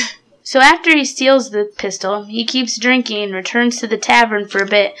 So after he steals the pistol, he keeps drinking and returns to the tavern for a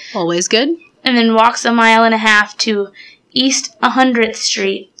bit, Always good. and then walks 1.5 miles to East 100th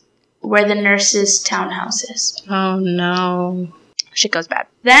Street, where the nurse's townhouse is. Oh no. Shit goes bad.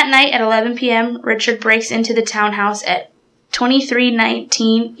 That night at 11 p.m., Richard breaks into the townhouse at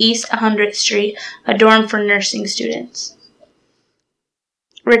 2319 East 100th Street, a dorm for nursing students.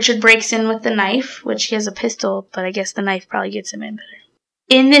 Richard breaks in with the knife, which he has a pistol, but I guess the knife probably gets him in better.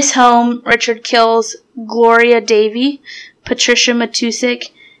 In this home, Richard kills Gloria Davy, Patricia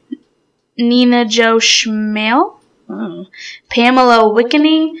Matusik, Nina Jo Schmale, Pamela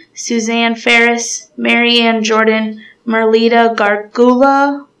Wickening, Suzanne Ferris, Marianne Jordan, Merlita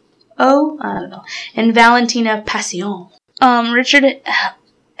Gargula, and Valentina Passion. Richard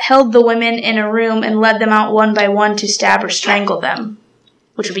held the women in a room and led them out one by one to stab or strangle them,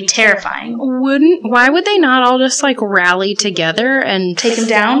 which would be terrifying. Why would they not all just, like, rally together and... Take him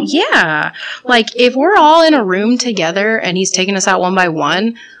down? Yeah. Like, if we're all in a room together and he's taking us out one by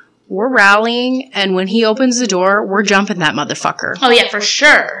one, we're rallying, and when he opens the door, we're jumping that motherfucker. Oh, yeah, for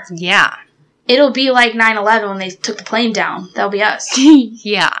sure. Yeah. It'll be like 9/11 when they took the plane down. That'll be us.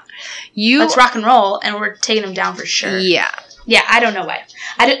 Yeah. Let's rock and roll, and we're taking them down for sure. Yeah. Yeah, I don't know why.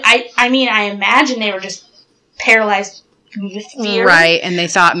 I mean, I imagine they were just paralyzed with fear. Right, and they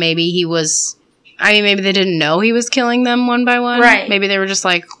thought maybe he was... I mean, maybe they didn't know he was killing them one by one. Right. Maybe they were just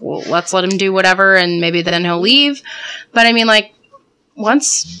like, well, let's let him do whatever, and maybe then he'll leave. But I mean, like,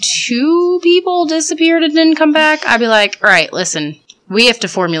 once 2 people disappeared and didn't come back, I'd be like, all right, listen, we have to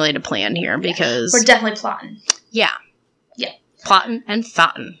formulate a plan here because... We're definitely plotting. Yeah. Yeah. Plotting and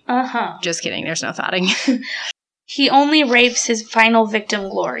thoughting. Uh-huh. Just kidding, there's no thoughting. He only rapes his final victim,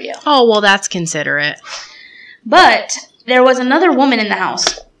 Gloria. Oh, well, that's considerate. But there was another woman in the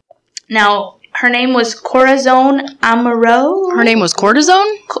house. Now, her name was Corazon Amaro. Her name was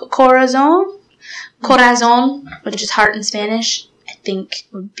Cortisone? Corazon, which is heart in Spanish. I think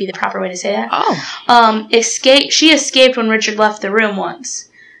would be the proper way to say that. Oh. She escaped when Richard left the room once.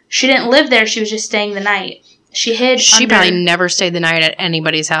 She didn't live there, she was just staying the night. She probably never stayed the night at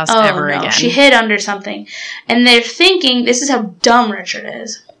anybody's house ever again. She hid under something. And they're thinking, this is how dumb Richard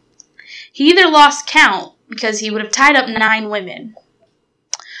is. He either lost count, because he would have tied up 9 women,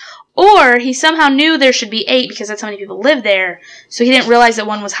 or he somehow knew there should be 8 because that's how many people live there, so he didn't realize that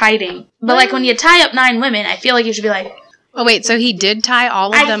one was hiding. But, like, when you tie up 9 women, I feel like you should be like... Oh, wait, so he did tie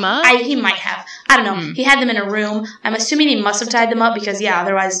all of them up? He might have. I don't know. He had them in a room. I'm assuming he must have tied them up because, yeah,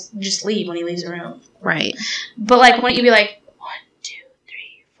 otherwise just leave when he leaves the room. Right. But, like, wouldn't you be like, 1, 2,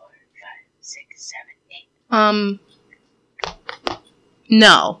 3, 4, 5, 6, 7, 8?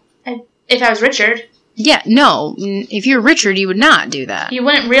 No. If I was Richard... Yeah, no. If you're Richard, you would not do that. You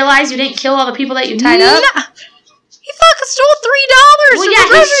wouldn't realize you didn't kill all the people that you tied up? He fucking stole $3 well, from yeah, the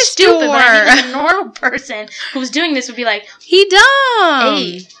grocery he's stupid, store. but I mean, like, a normal person who's doing this would be like, He dumb.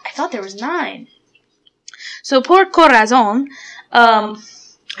 8. I thought there was 9. So poor Corazon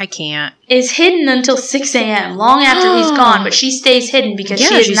I can't. is hidden until 6 a.m., long after he's gone, but she stays hidden because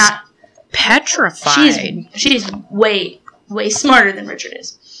she is she's not... petrified. She's way, way smarter than Richard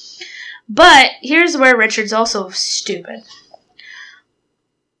is. But here's where Richard's also stupid.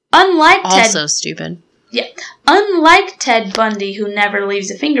 Also stupid. Yeah. Unlike Ted Bundy, who never leaves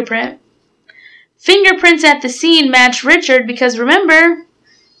a fingerprint, fingerprints at the scene match Richard because, remember,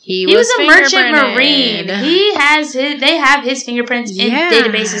 he was a merchant marine. They have his fingerprints in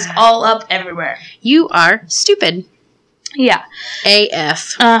databases all up everywhere. You are stupid. Yeah.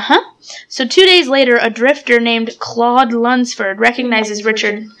 AF. Uh-huh. So 2 days later, a drifter named Claude Lunsford recognizes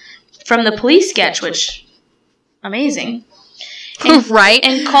Richard from the police sketch, which, amazing. Right?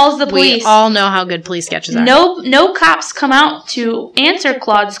 And calls the police. We all know how good police sketches are. No cops come out to answer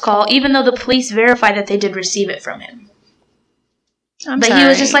Claude's call, even though the police verify that they did receive it from him. He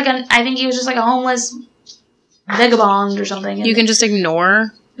was just like I think he was just like a homeless vagabond or something. You can just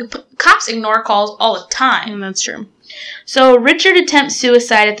ignore. Cops ignore calls all the time. That's true. So Richard attempts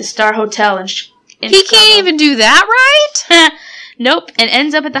suicide at the Star Hotel in He can't even do that, right? Nope, and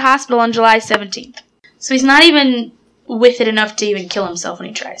ends up at the hospital on July 17th. So he's not even with it enough to even kill himself when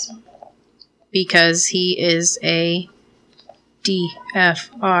he tries. Because he is a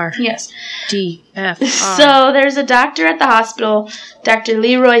DFR. Yes. DFR. So there's a doctor at the hospital, Dr.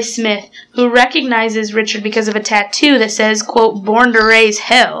 Leroy Smith, who recognizes Richard because of a tattoo that says, quote, "Born to raise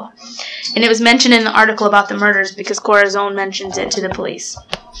hell." And it was mentioned in the article about the murders because Corazon mentions it to the police.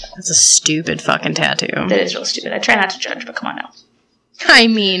 That's a stupid fucking tattoo. That is real stupid. I try not to judge, but come on now. I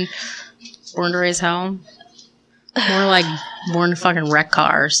mean, born to raise hell? More like born to fucking wreck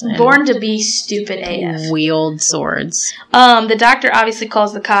cars. And born to be stupid AF. Wield swords. The doctor obviously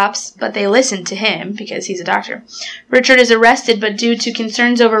calls the cops, but they listen to him because he's a doctor. Richard is arrested, but due to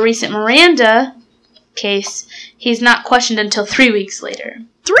concerns over recent Miranda case, he's not questioned until 3 weeks later.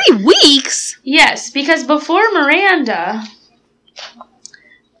 3 weeks? Yes, because before Miranda,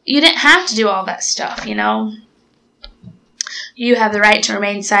 you didn't have to do all that stuff, you know? You have the right to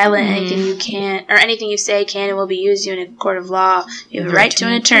remain silent. Anything you say can and will be used in a court of law. You have a right to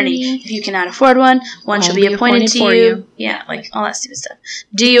an attorney. If you cannot afford one shall be appointed to you. Yeah, like all that stupid stuff.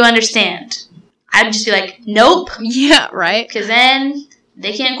 Do you understand? I'd just be like, nope. Yeah, right. Because then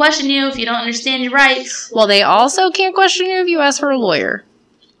they can't question you if you don't understand your rights. Well, they also can't question you if you ask for a lawyer.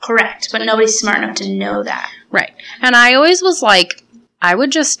 Correct, but nobody's smart enough to know that. Right. And I always was like, I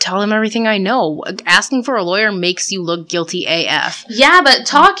would just tell them everything I know. Asking for a lawyer makes you look guilty AF. Yeah, but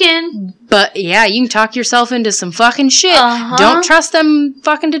talking. But yeah, you can talk yourself into some fucking shit. Don't trust them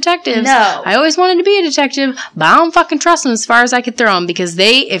fucking detectives. No. I always wanted to be a detective, but I don't fucking trust them as far as I could throw them because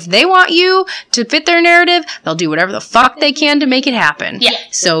if they want you to fit their narrative, they'll do whatever the fuck they can to make it happen. Yeah.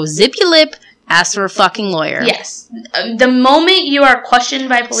 So zip your lip, ask for a fucking lawyer. Yes. The moment you are questioned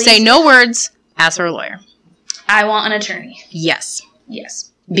by police. Say no words, ask for a lawyer. I want an attorney. Yes.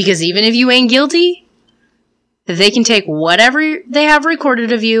 Yes. Because even if you ain't guilty, they can take whatever they have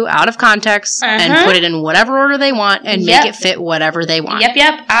recorded of you out of context and put it in whatever order they want and make it fit whatever they want. Yep.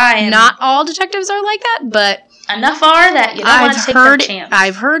 Not all detectives are like that, but enough are that you don't want to take their chance.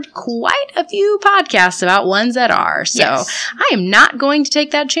 I've heard quite a few podcasts about ones that are, so yes. I am not going to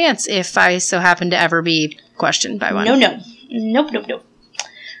take that chance if I so happen to ever be questioned by one. Nope.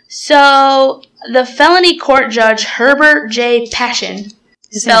 So, the felony court judge Herbert J. Passion,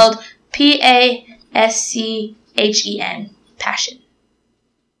 spelled Paschen, Passion.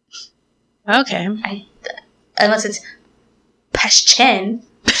 Okay. Unless it's Paschen,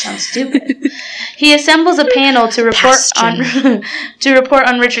 which sounds stupid. He assembles a panel to report on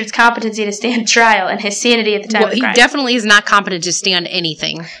Richard's competency to stand trial and his sanity at the time of the crime. He definitely is not competent to stand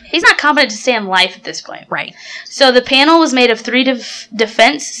anything. He's not competent to stand life at this point. Right. So the panel was made of 3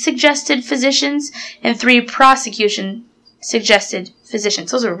 defense-suggested physicians and 3 prosecution-suggested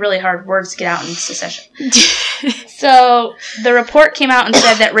physicians. Those are really hard words to get out in succession. So the report came out and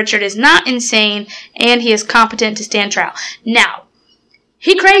said that Richard is not insane and he is competent to stand trial. Now,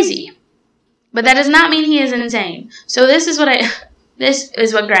 he crazy. But that does not mean he is insane. So this is what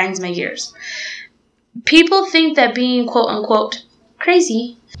grinds my gears. People think that being quote unquote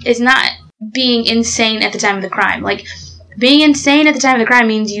crazy is not being insane at the time of the crime. Like, being insane at the time of the crime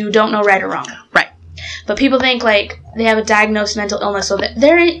means you don't know right or wrong. Right. But people think like they have a diagnosed mental illness, so that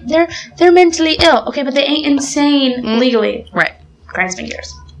they're mentally ill. Okay, but they ain't insane legally. Right. Grinds my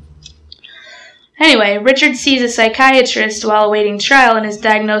gears. Anyway, Richard sees a psychiatrist while awaiting trial and is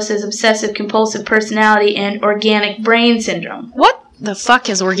diagnosed as obsessive-compulsive personality and organic brain syndrome. What the fuck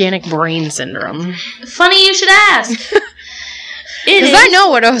is organic brain syndrome? Funny you should ask. Because I know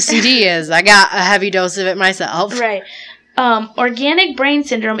what OCD is. I got a heavy dose of it myself. Right. Organic brain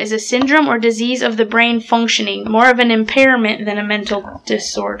syndrome is a syndrome or disease of the brain functioning, more of an impairment than a mental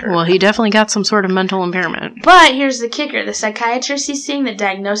disorder. Well, he definitely got some sort of mental impairment. But here's the kicker. The psychiatrist he's seeing that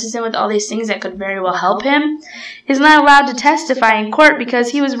diagnoses him with all these things that could very well help him is not allowed to testify in court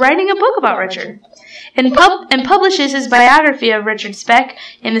because he was writing a book about Richard and publishes his biography of Richard Speck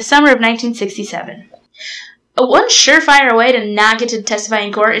in the summer of 1967. One surefire way to not get to testify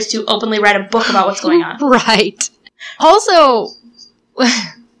in court is to openly write a book about what's going on. Right. Also,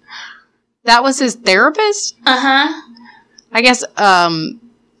 that was his therapist? Uh-huh. I guess, HIPAA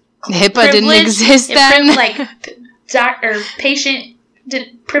didn't exist then? Like, patient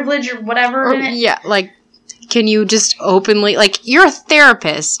privilege or whatever in it? Yeah, like, can you just openly, like, you're a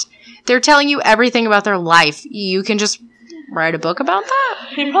therapist. They're telling you everything about their life. You can just write a book about that?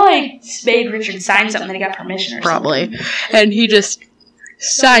 He probably made Richard sign something that he got permission or Probably. And he just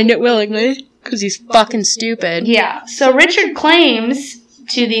signed it willingly because he's fucking stupid. Yeah. So Richard claims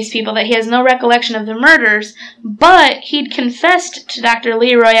to these people that he has no recollection of the murders, but he'd confessed to Dr.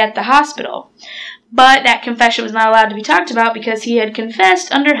 Leroy at the hospital. But that confession was not allowed to be talked about because he had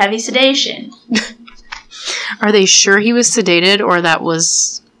confessed under heavy sedation. Are they sure he was sedated, or that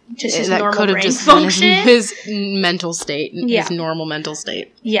was Just his that normal could have brain just been function? his mental state, Yeah. his normal mental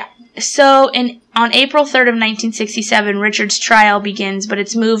state? Yeah. So on April 3rd of 1967, Richard's trial begins, but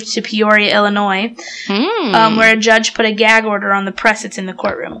it's moved to Peoria, Illinois, where a judge put a gag order on the press that's in the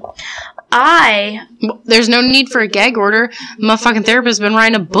courtroom. There's no need for a gag order. My fucking therapist's been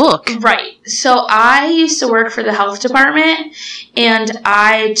writing a book. Right. So I used to work for the health department, and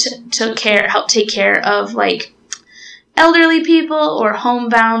I helped take care of, like, elderly people or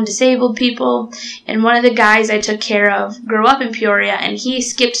homebound disabled people. And one of the guys I took care of grew up in Peoria, and he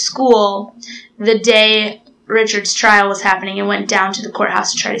skipped school the day Richard's trial was happening and went down to the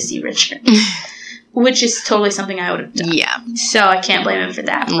courthouse to try to see Richard. Which is totally something I would have done. Yeah. So I can't blame him for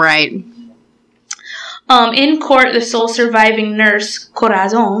that. Right. In court, the sole surviving nurse,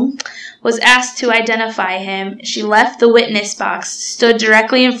 Corazon, was asked to identify him. She left the witness box, stood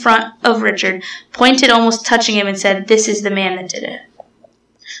directly in front of Richard, pointed almost touching him, and said, "This is the man that did it."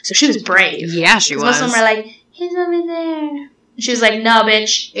 So she was brave. Yeah, she was. Most of them were like, "He's over there." She was like, "No,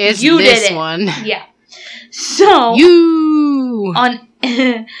 bitch, It's you this did it." one. Yeah. So You.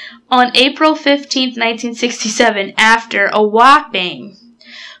 on April 15th, 1967, after a whopping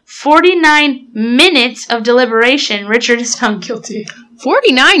 49 minutes of deliberation, Richard is found guilty.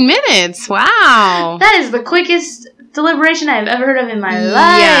 49 minutes. Wow. That is the quickest deliberation I have ever heard of in my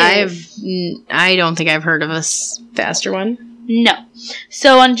life. Yeah, I don't think I've heard of a faster one. No.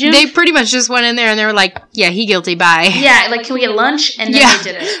 So on June... They pretty much just went in there and they were like, yeah, he guilty, bye. Yeah, like, can we get lunch? And then they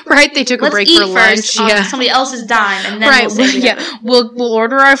did it. Right, they took a break for lunch. Let's eat first on somebody else's dime, and then we'll say yeah. We'll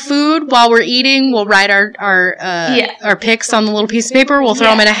order our food while we're eating. We'll write our picks on the little piece of paper. We'll throw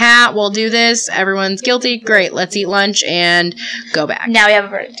them in a hat. We'll do this. Everyone's guilty. Great. Let's eat lunch and go back. Now we have a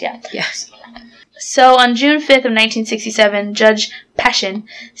verdict, yeah. Yes. So on June 5th of 1967, Judge Passion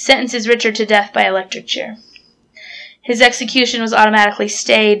sentences Richard to death by electric chair. His execution was automatically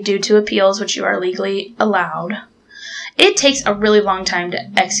stayed due to appeals, which you are legally allowed. It takes a really long time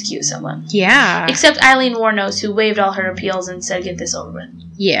to execute someone. Yeah. Except Eileen Wuornos, who waived all her appeals and said, "Get this over with."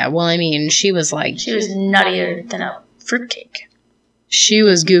 Yeah, well, I mean, she was nuttier than a fruitcake. She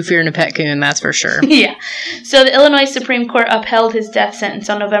was goofier than a pet coon, that's for sure. Yeah. So the Illinois Supreme Court upheld his death sentence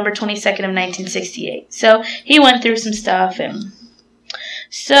on November 22nd of 1968. So he went through some stuff, and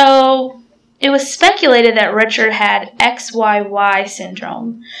so it was speculated that Richard had XYY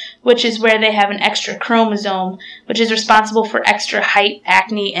syndrome, which is where they have an extra chromosome, which is responsible for extra height,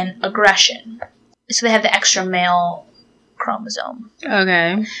 acne, and aggression. So they have the extra male chromosome.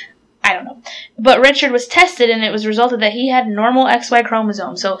 Okay. I don't know. But Richard was tested, and it was resulted that he had normal XY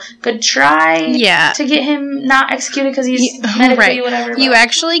chromosome. So good try to get him not executed because he's medically whatever. You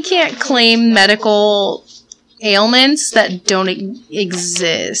actually can't claim medical ailments that don't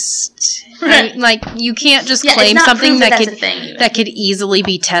exist. Right. Like, you can't just claim something that could easily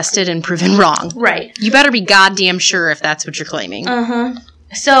be tested and proven wrong. Right. You better be goddamn sure if that's what you're claiming. Uh-huh.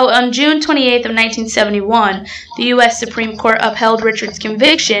 So on June 28th of 1971, the U.S. Supreme Court upheld Richard's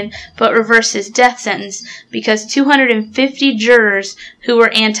conviction but reversed his death sentence because 250 jurors who were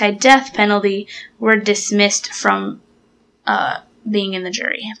anti-death penalty were dismissed from being in the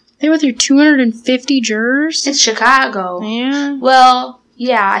jury. They were there 250 jurors? It's Chicago. Yeah. Well,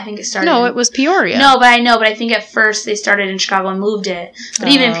 yeah, I think it started. No, it was Peoria. No, but I think at first they started in Chicago and moved it. But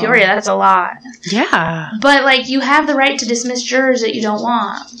even in Peoria, that's a lot. Yeah. But, like, you have the right to dismiss jurors that you don't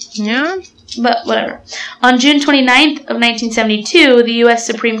want. Yeah. But whatever. On June 29th of 1972, the U.S.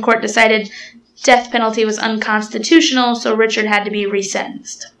 Supreme Court decided death penalty was unconstitutional, so Richard had to be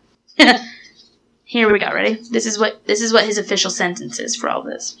resentenced. Here we go. Ready? This is what his official sentence is for all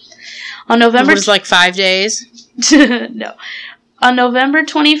this. On November. It was like 5 days. No. On November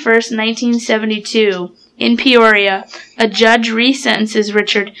 21st, 1972, in Peoria, a judge resentences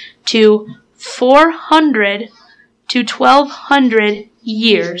Richard to 400 to 1,200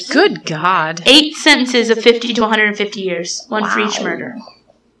 years. Good God. 8 sentences of 50 to 150 years. One for each murder.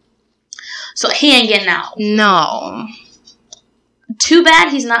 So he ain't getting out. No. Too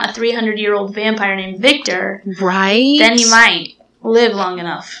bad he's not a 300-year-old vampire named Victor. Right? Then he might live long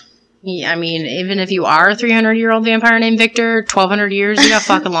enough. Yeah, I mean, even if you are a 300-year-old vampire named Victor, 1,200 years, you got a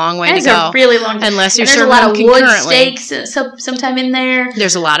fucking long way to That's go. a really long time. Unless you're there's a serving lot them of wood concurrently. steaks sometime in there.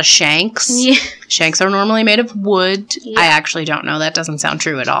 There's a lot of shanks. Yeah. Shanks are normally made of wood. Yeah. I actually don't know. That doesn't sound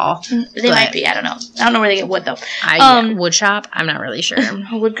true at all. They might be. I don't know. I don't know where they get wood, though. Wood shop? I'm not really sure.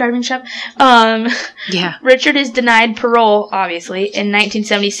 A wood carving shop. Yeah. Richard is denied parole, obviously, in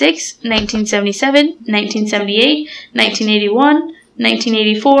 1976, 1977, 1978, 1981,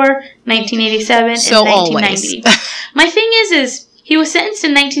 1984, 1987, So and 1990. My thing is he was sentenced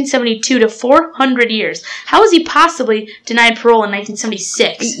in 1972 to 400 years. How was he possibly denied parole in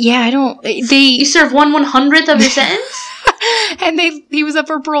 1976? Yeah, I don't... You serve 1/100th of your sentence? And he was up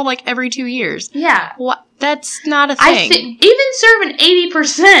for parole like every 2 years. Yeah. What? That's not a thing. Even serving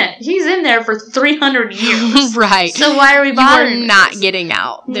 80%, he's in there for 300 years. Right. So why are we You bothering? are with not this? getting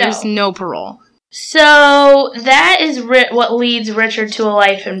out. There's no parole. So that is what leads Richard to a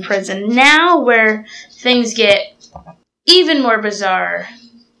life in prison. Now where things get even more bizarre.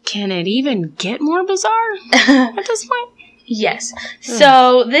 Can it even get more bizarre at this point? Yes.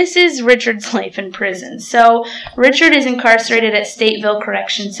 So this is Richard's life in prison. So Richard is incarcerated at Stateville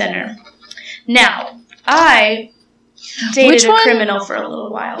Correction Center. Now, I dated Which a one? criminal for a little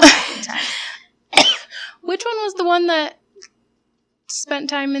while back in time. Which one was the one that spent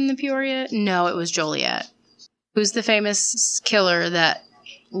time in the Peoria? No, it was Joliet. Who's the famous killer that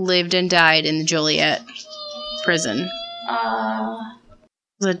lived and died in the Joliet prison? Was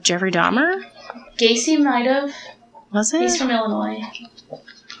it Jeffrey Dahmer? Gacy might have. Was it? He's from Illinois.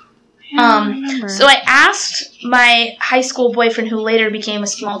 I don't remember. So I asked my high school boyfriend, who later became a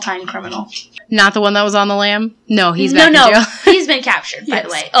small-time criminal. Not the one that was on the lam? No, he's back in No, jail. he's been captured, by the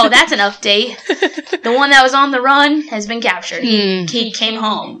way. Oh, that's an update. The one that was on the run has been captured. He came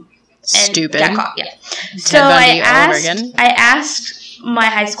home. And Stupid. got caught, yeah. Ted So Bundy all over again. I asked my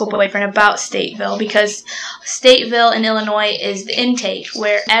high school boyfriend about Stateville because Stateville in Illinois is the intake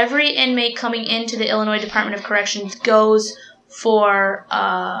where every inmate coming into the Illinois Department of Corrections goes for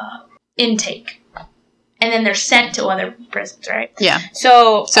intake. And then they're sent to other prisons, right? Yeah.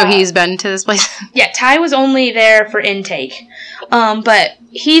 So he's been to this place? yeah, Ty was only there for intake. But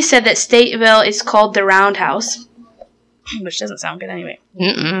he said that Stateville is called the Roundhouse, which doesn't sound good anyway.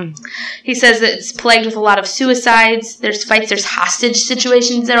 Mm-mm. He says that it's plagued with a lot of suicides. There's fights. There's hostage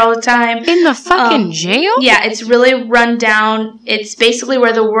situations there all the time. In the fucking jail? Yeah, it's really run down. It's basically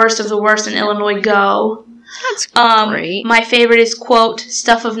where the worst of the worst in Illinois go. That's great. My favorite is, quote,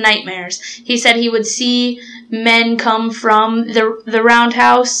 stuff of nightmares. He said he would see men come from the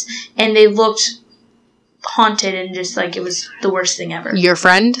Roundhouse, and they looked haunted and just like it was the worst thing ever. Your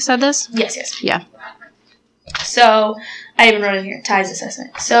friend said this? Yes. Yeah. So, I even wrote in here, Ty's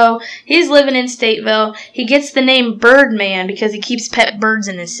assessment. So, he's living in Stateville. He gets the name Birdman because he keeps pet birds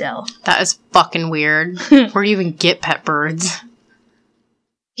in his cell. That is fucking weird. Where do you even get pet birds?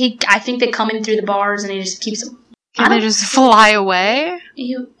 I think they come in through the bars and he just keeps them. Can they just fly away?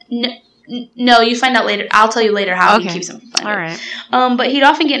 No, you find out later. I'll tell you later how he keeps them. All right. But he'd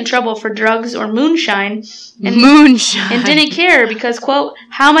often get in trouble for drugs or moonshine. Moonshine. And didn't care because, quote,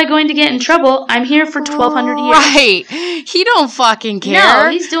 how am I going to get in trouble? I'm here for 1,200 years. Right. He don't fucking care. No,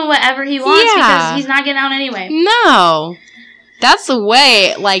 he's doing whatever he wants because he's not getting out anyway. No. That's the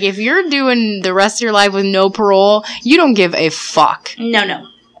way. Like, if you're doing the rest of your life with no parole, you don't give a fuck. No.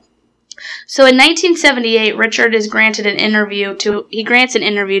 So in 1978, Richard is granted an interview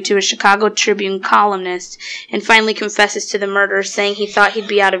to a Chicago Tribune columnist and finally confesses to the murder, saying he thought he'd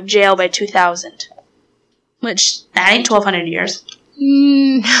be out of jail by 2000. Which, that ain't 1,200 years.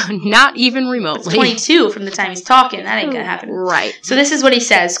 Not even remotely. 22 from the time he's talking. That ain't gonna happen. Right. So this is what he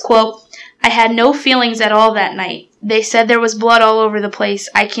says, quote, I had no feelings at all that night. They said there was blood all over the place.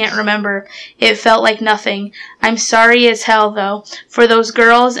 I can't remember. It felt like nothing. I'm sorry as hell, though, for those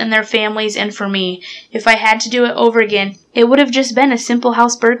girls and their families and for me. If I had to do it over again, it would have just been a simple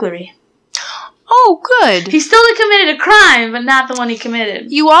house burglary. Oh, good. He still committed a crime, but not the one he committed.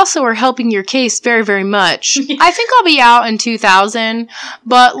 You also are helping your case very, very much. I think I'll be out in 2000,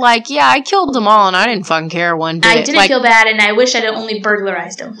 but, like, yeah, I killed them all, and I didn't fucking care one bit. I didn't feel bad, and I wish I'd only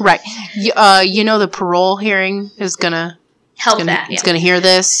burglarized them. Right. You know the parole hearing is gonna... It's gonna hear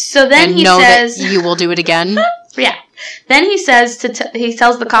this. So then and he know says... that you will do it again. Yeah. Then he says he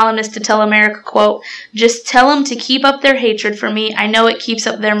tells the columnist to tell America, quote, just tell them to keep up their hatred for me. I know it keeps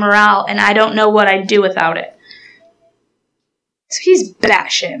up their morale, and I don't know what I'd do without it. So he's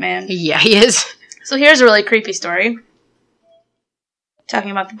batshit, man. Yeah, he is. So here's a really creepy story.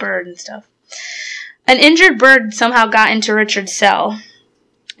 Talking about the bird and stuff. An injured bird somehow got into Richard's cell,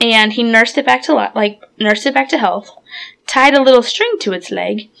 and he nursed it back to health, tied a little string to its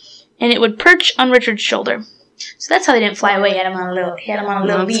leg, and it would perch on Richard's shoulder. So that's how they didn't fly away. He had him on a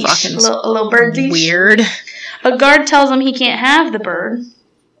little leash, a little bird leash. Weird. A guard tells him he can't have the bird.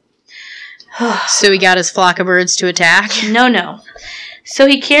 So he got his flock of birds to attack? No. So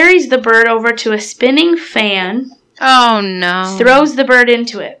he carries the bird over to a spinning fan. Oh, no. Throws the bird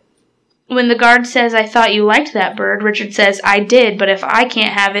into it. When the guard says, "I thought you liked that bird," Richard says, "I did, but if I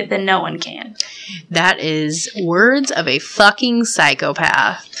can't have it, then no one can." That is words of a fucking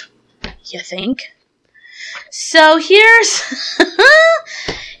psychopath. You think? So here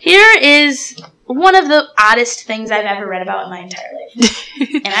is one of the oddest things I've ever read about in my entire life.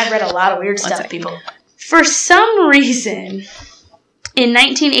 And I've read a lot of weird stuff, people. For some reason, in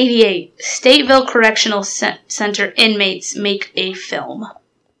 1988, Stateville Correctional Center inmates make a film.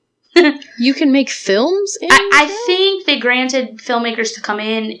 You can make films? I think they granted filmmakers to come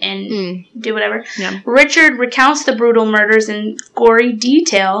in and do whatever. Yeah. Richard recounts the brutal murders in gory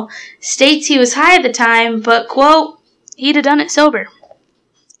detail, states he was high at the time, but, quote, he'd have done it sober.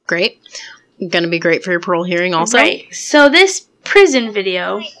 Great. Gonna be great for your parole hearing also. Right. So this prison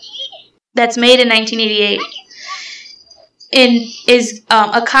video that's made in 1988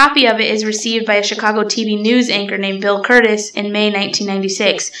 a copy of it is received by a Chicago TV news anchor named Bill Curtis in May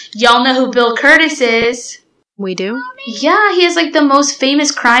 1996. Y'all know who Bill Curtis is? We do? Yeah, he is like the most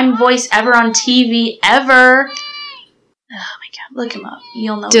famous crime voice ever on TV ever. Oh my god, look him up.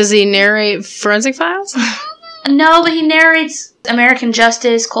 You'll know. Does he narrate Forensic Files? No, but he narrates American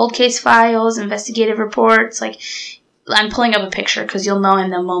Justice, Cold Case Files, investigative reports. Like, I'm pulling up a picture because you'll know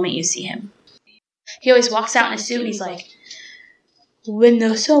him the moment you see him. He always walks out in a suit and he's like, "When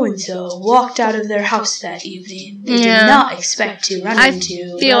the so-and-so walked out of their house that evening, they did not expect to run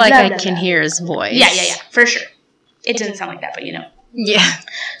into..." I feel like I can hear his voice. Yeah, for sure. It doesn't sound like that, but you know. Yeah.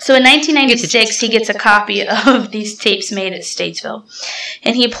 So in 1996, he gets a copy of these tapes made at Statesville,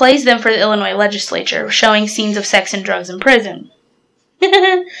 and he plays them for the Illinois legislature, showing scenes of sex and drugs in prison.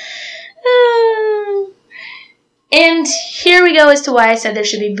 And here we go as to why I said there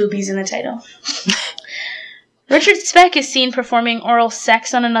should be boobies in the title. Richard Speck is seen performing oral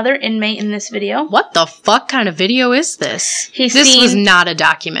sex on another inmate in this video. What the fuck kind of video is this? This was not a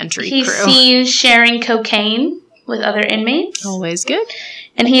documentary crew. He's seen sharing cocaine with other inmates. Always good.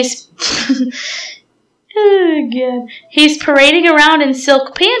 And he's... oh, God. He's parading around in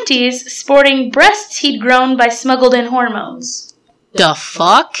silk panties, sporting breasts he'd grown by smuggled-in hormones. The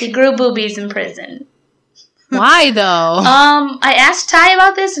fuck? He grew boobies in prison. Why, though? I asked Ty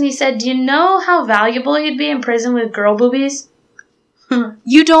about this, and he said, "Do you know how valuable he'd be in prison with girl boobies?"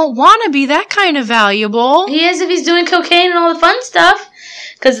 You don't want to be that kind of valuable. He is if he's doing cocaine and all the fun stuff.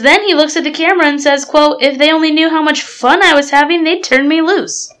 Because then he looks at the camera and says, quote, "If they only knew how much fun I was having, they'd turn me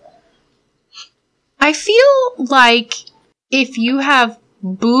loose." I feel like if you have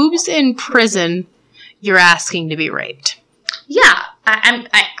boobs in prison, you're asking to be raped. Yeah,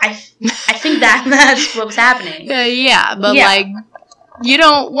 I think that's what was happening. Yeah, but like, you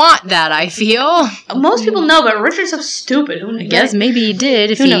don't want that, I feel. Most people know, but Richard's so stupid. Who knows? I guess maybe he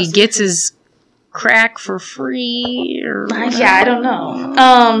did if he gets his crack for free or yeah, I don't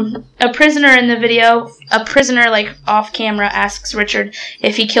know. A prisoner in the video, like off camera, asks Richard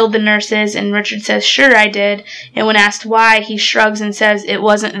if he killed the nurses, and Richard says, "Sure, I did." And when asked why, he shrugs and says it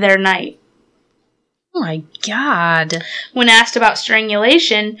wasn't their night. Oh my god. When asked about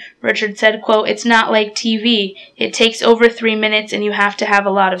strangulation, Richard said, quote, "It's not like TV. It takes over 3 minutes and you have to have a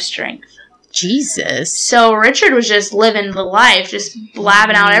lot of strength." Jesus. So Richard was just living the life, just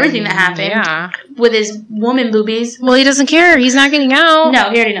blabbing out everything that happened with his woman boobies. Well, he doesn't care. He's not getting out. No,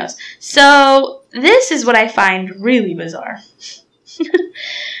 he already knows. So this is what I find really bizarre.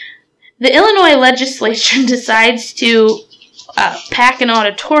 The Illinois legislature decides to pack an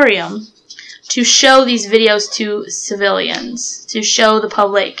auditorium to show these videos to civilians, to show the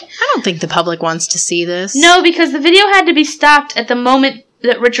public. I don't think the public wants to see this. No, because the video had to be stopped at the moment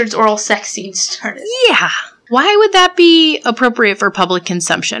that Richard's oral sex scene started. Yeah. Why would that be appropriate for public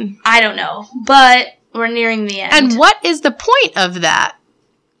consumption? I don't know, but we're nearing the end. And what is the point of that?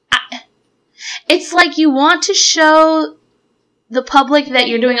 It's like you want to show the public that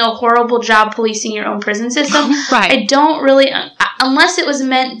you're doing a horrible job policing your own prison system. Right. I don't really... Unless it was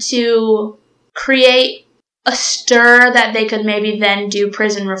meant to create a stir that they could maybe then do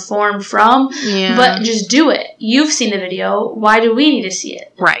prison reform from. Yeah. But just do it. You've seen the video. Why do we need to see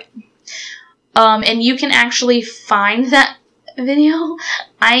it? Right. And you can actually find that video.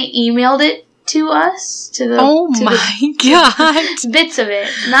 I emailed it to us. God. Bits of it.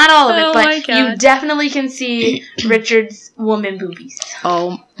 Not all of it, but you definitely can see Richard's woman boobies.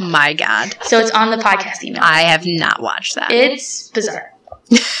 Oh my god. So it's on the podcast email. I have not watched that. It's bizarre.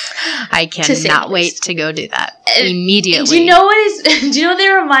 I cannot wait to go do that immediately. Do you know what they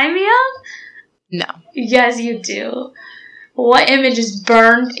remind me of? No. Yes, you do. What image is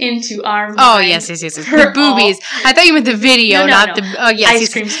burned into our mind? Oh, yes. The boobies. I thought you meant the video, not the... Oh, yes.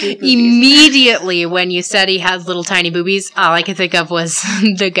 Ice cream scoop boobies. Immediately when you said he has little tiny boobies, all I could think of was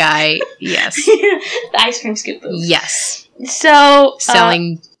the guy. Yes. The ice cream scoop boobies. Yes. So...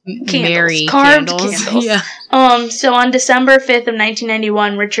 Selling... Candles, carved candles. Yeah. So on December 5th of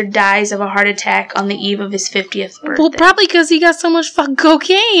 1991, Richard dies of a heart attack on the eve of his 50th birthday. Well, probably because he got so much fucking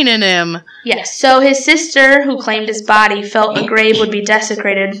cocaine in him. Yes. So his sister, who claimed his body, felt a grave would be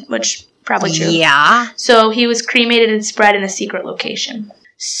desecrated, which probably true. Yeah. So he was cremated and spread in a secret location.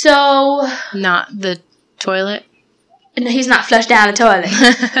 So... Not the toilet? No, he's not flushed down the toilet.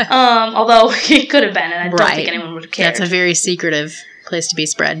 Although he could have been, and I don't think anyone would have cared. That's a very secretive place to be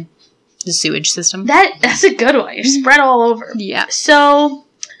spread. The sewage system. That's a good one. You're spread all over. Yeah. So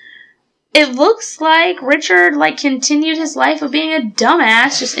it looks like Richard continued his life of being a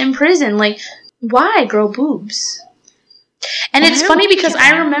dumbass just in prison. Why grow boobs? And it's funny because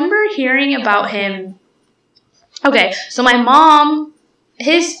I remember hearing about him. Okay, so my mom,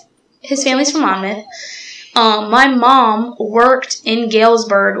 his family's from Monmouth. My mom worked in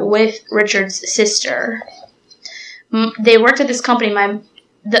Galesburg with Richard's sister. They worked at this company.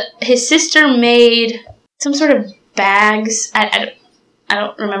 His sister made some sort of bags. I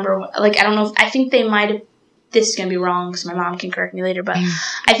don't remember. I don't know. I think they might have. This is gonna be wrong because my mom can correct me later. But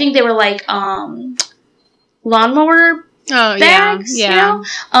I think they were lawnmower bags. Yeah. You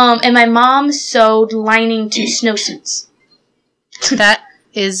know? And my mom sewed lining to snowsuits. That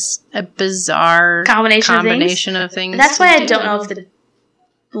is a bizarre combination of things. That's why I don't know if the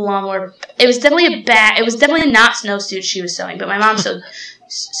lawnmower. It was definitely a bag. It was definitely not snowsuits she was sewing, but my mom sewed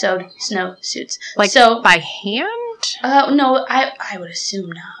snowsuits. By hand? No, I would assume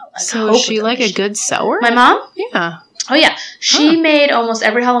not. So is she a good sewer? My mom? Yeah. Oh yeah, she made almost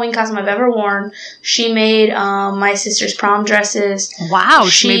every Halloween costume I've ever worn. She made my sister's prom dresses. Wow,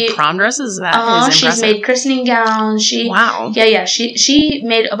 she made prom dresses. That is impressive. She's made christening gowns. Wow. Yeah. She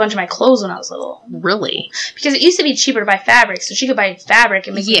made a bunch of my clothes when I was little. Really? Because it used to be cheaper to buy fabric, so she could buy fabric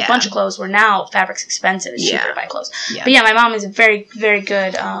and make a bunch of clothes. Where now fabric's expensive, it's cheaper to buy clothes. Yeah. But yeah, my mom is a very, very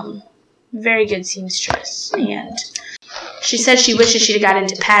good seamstress, and she said she wishes she'd have got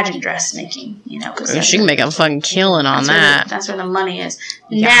into pageant dressmaking, because she can make a fucking killing on that. That's where the money is.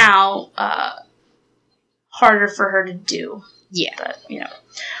 Yeah. Now, harder for her to do. Yeah. But,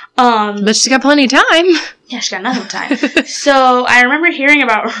 but she's got plenty of time. Yeah, she's got nothing time. So, I remember hearing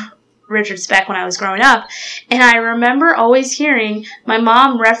about Richard Speck when I was growing up, and I remember always hearing my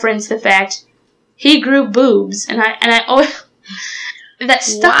mom reference the fact he grew boobs, and I always... That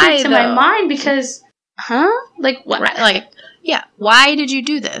stuck into my mind because... Huh? What? Right, why did you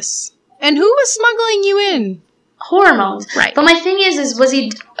do this? And who was smuggling you in? Hormones. Right. But my thing is was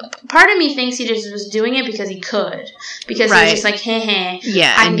he... Part of me thinks he just was doing it because he could. Because he was just heh.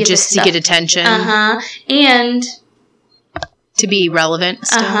 Yeah, and just to get attention. Uh-huh. And... To be relevant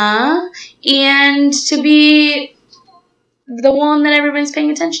still. Uh-huh. And to be the one that everyone's paying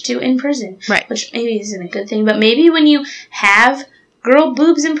attention to in prison. Right. Which maybe isn't a good thing. But maybe when you have girl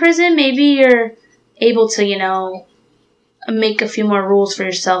boobs in prison, maybe you're able to, make a few more rules for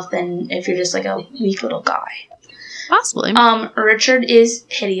yourself than if you're just a weak little guy. Possibly. Richard is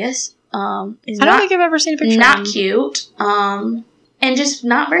hideous. I don't think I've ever seen a picture of him. Not cute. And just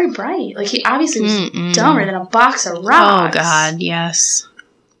not very bright. He obviously was dumber than a box of rocks. Oh, God, yes.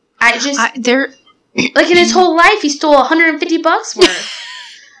 In his whole life, he stole $150 worth.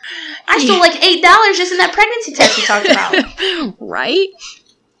 I stole $8 just in that pregnancy test we talked about. Right?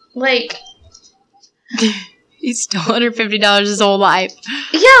 He stole $150 his whole life.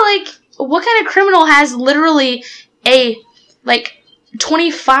 Yeah, what kind of criminal has literally a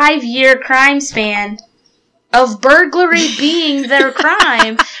 25-year crime span of burglary being their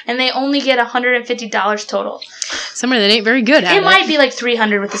crime, and they only get $150 total? Somebody that ain't very good at it. It might be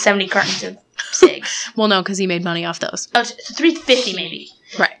 $300 with the 70 cartons of cigs. Well, no, because he made money off those. Oh, $350 maybe.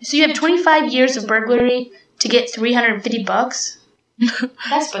 Right. So you have 25 years of burglary to get $350?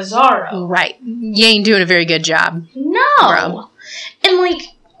 That's bizarro. Right. You ain't doing a very good job. No. Bro. And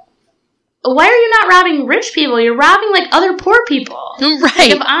why are you not robbing rich people? You're robbing other poor people.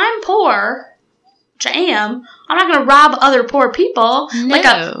 Right. If I'm poor, which I am, I'm not going to rob other poor people. No.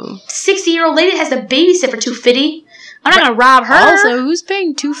 A 60-year-old lady that has to babysit for $250. I'm not going to rob her. Also, who's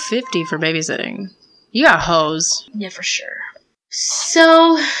paying $250 for babysitting? You got hoes. Yeah, for sure.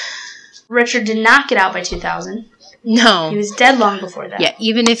 So, Richard did not get out by 2000. No. He was dead long before that. Yeah,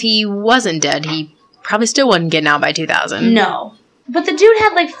 even if he wasn't dead, he probably still wasn't getting out by 2000. No. But the dude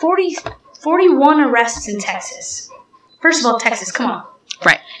had like 41 arrests in Texas. First of all, Texas, come on.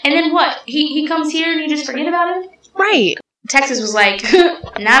 Right. And then what? He comes here and you just forget about him? Right. Texas was like,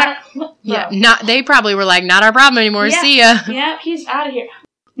 They probably were like, not our problem anymore. Yeah. See ya. Yeah, he's out of here.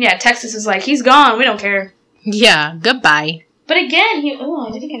 Yeah, Texas is like, he's gone. We don't care. Yeah, goodbye. But again, I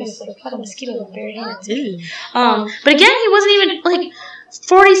didn't kind of just like cut a mosquito with bare hands. But again, he wasn't even like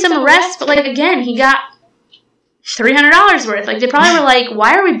 40 some arrests. But like again, he got $300 worth. Like they probably were like,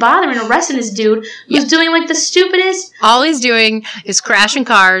 why are we bothering arresting this dude who's doing like the stupidest? All he's doing is crashing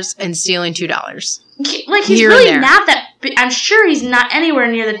cars and stealing $2. Like he's Here really and there. not that. I'm sure he's not anywhere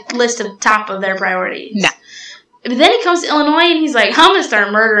near the list of top of their priorities. No. But then he comes to Illinois and he's like, I'm gonna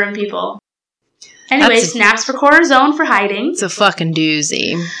start murdering people. Anyway, snaps for Corazon for hiding. It's a fucking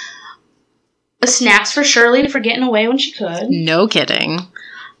doozy. Snaps for Shirley for getting away when she could. No kidding.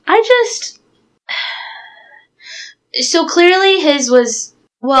 So clearly his was,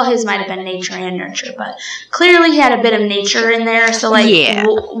 well, his might have been nature and nurture, but clearly he had a bit of nature in there. So, like,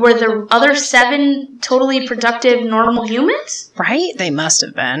 were the other 7 totally productive, normal humans? Right? They must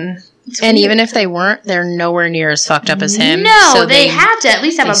have been. And even if they weren't, they're nowhere near as fucked up as him. No, so they have to at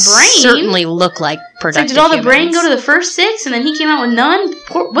least have a brain. Certainly look like productive did all the humans. brain go to the first 6 and then he came out with none?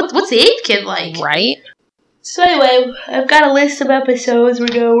 What's the 8th kid like? Right? So anyway, I've got a list of episodes we're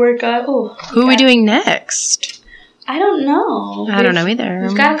going to work on. Who are we doing next? I don't know. I don't know either.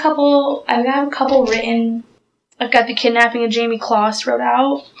 I've got a couple written. I've got The Kidnapping of Jamie Kloss wrote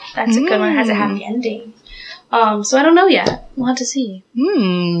out. That's a good one. It has a happy ending. So I don't know yet. We'll have to see.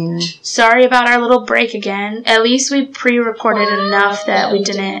 Sorry about our little break again. At least we pre-recorded enough that we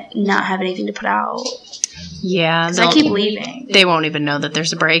didn't not have anything to put out. Yeah. Because I keep leaving. They won't even know that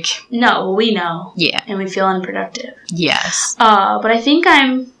there's a break. No, we know. Yeah. And we feel unproductive. Yes. But I think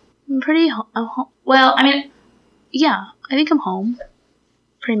I'm pretty... well, I mean... Yeah, I think I'm home.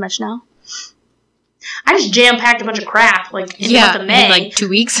 Pretty much now. I just jam-packed a bunch of crap, like, in the month of May. In like 2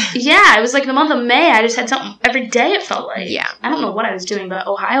 weeks. Yeah, it was like the month of May. I just had something every day, it felt like. Yeah. I don't know what I was doing, but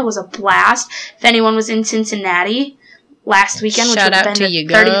Ohio was a blast. If anyone was in Cincinnati last weekend, which would have been the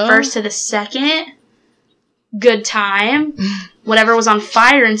 31st to the 2nd, good time. Whatever was on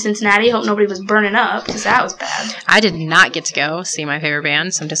fire in Cincinnati, hope nobody was burning up, because that was bad. I did not get to go see my favorite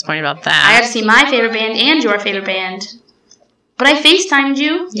band, so I'm disappointed about that. I had to see my favorite band and your favorite band. But I FaceTimed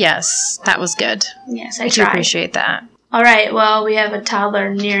you. Yes, that was good. Yes, I do tried. appreciate that. All right, well, we have a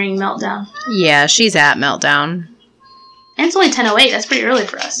toddler nearing meltdown. Yeah, she's at meltdown. And it's only 10:08. That's pretty early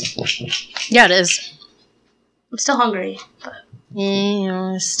for us. Yeah, it is. I'm still hungry, but...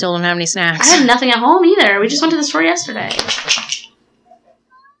 Yeah, still don't have any snacks. I had nothing at home either. We just went to the store yesterday.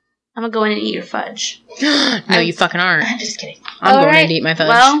 I'm gonna go in and eat your fudge. No, you fucking aren't. I'm just kidding. I'm going in to eat my fudge.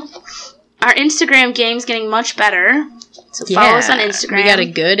 Well, our Instagram game's getting much better. So follow us on Instagram. We got a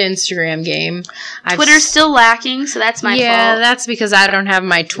good Instagram game. Twitter's still lacking, so that's my fault. Yeah, that's because I don't have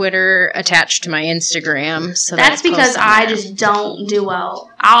my Twitter attached to my Instagram. So that's because I just don't do well.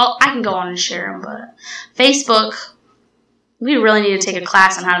 I can go on and share them, but Facebook, we really need to take a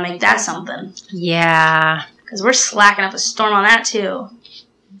class on how to make that something. Yeah. Because we're slacking up a storm on that, too.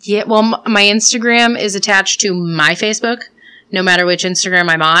 Yeah, well, my Instagram is attached to my Facebook, no matter which Instagram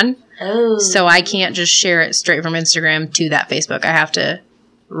I'm on. Oh. So I can't just share it straight from Instagram to that Facebook. I have to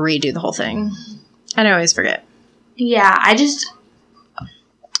redo the whole thing. And I always forget. Yeah,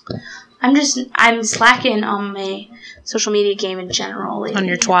 I'm slacking on my social media game in general lately. On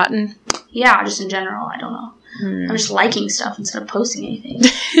your twatting? Yeah, just in general. I don't know. I'm just liking stuff instead of posting anything.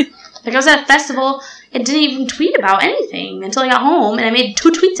 Like, I was at a festival, it didn't even tweet about anything until I got home, and I made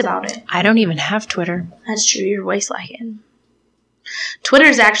 2 tweets about it. I don't even have Twitter. That's true, you're way slacking. Twitter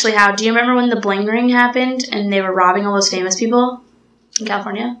is actually how... Do you remember when the Bling Ring happened, and they were robbing all those famous people in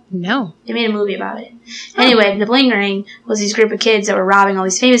California? No. They made a movie about it. Anyway, the Bling Ring was these group of kids that were robbing all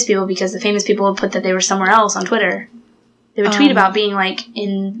these famous people because the famous people would put that they were somewhere else on Twitter. They would tweet about being, like,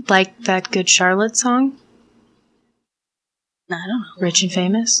 in... Like that Good Charlotte song? I don't know. Rich and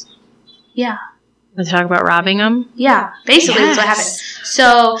Famous? Yeah. They talk about robbing them? Yeah. Basically, that's what happened.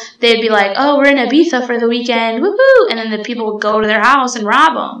 So, they'd be like, oh, we're in Ibiza for the weekend, woohoo! And then the people would go to their house and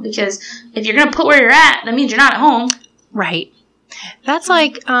rob them. Because if you're going to put where you're at, that means you're not at home. Right. That's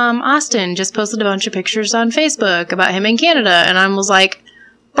like, Austin just posted a bunch of pictures on Facebook about him in Canada. And I was like,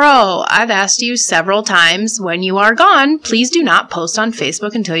 bro, I've asked you several times when you are gone, please do not post on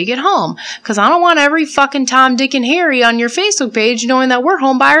Facebook until you get home. Because I don't want every fucking Tom, Dick, and Harry on your Facebook page knowing that we're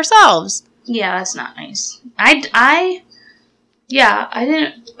home by ourselves. Yeah, that's not nice. I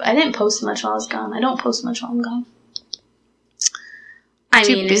didn't post much while I was gone. I don't post much while I'm gone. I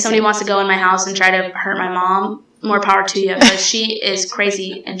mean, if somebody wants to go in my house and try to hurt my mom, more power to you, because she is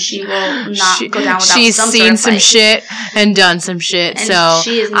crazy and she will not go down without she's some seen sort of some shit and done some shit. And so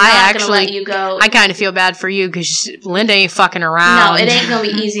she is not going to let you go. I kind of feel bad for you because Linda ain't fucking around. No, it ain't going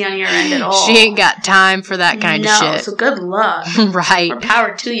to be easy on your end at all. She ain't got time for that kind of shit. So good luck. Right. More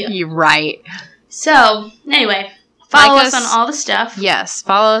power to you. You're right. So, anyway, follow us on all the stuff. Yes,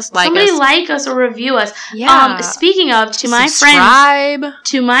 follow us, Somebody us. like us or review us. Yeah. Speaking of, to my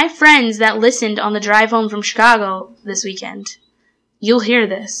friends that listened on the drive home from Chicago this weekend, you'll hear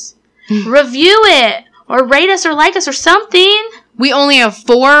this. Review it, or rate us, or like us, or something. We only have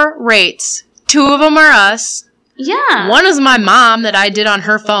 4 rates. 2 of them are us. Yeah. One is my mom that I did on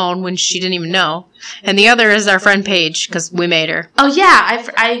her phone when she didn't even know. And the other is our friend Paige, because we made her. Oh, yeah.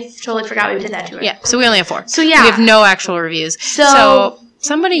 I totally forgot we did that to her. Yeah, so we only have 4. So, yeah. We have no actual reviews. So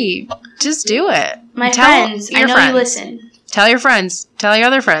somebody, just do it. My friends, I know you listen. Tell your friends. Tell your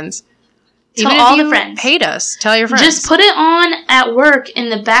other friends. Tell Even all if you the friends. hate us, tell your friends. Just put it on at work in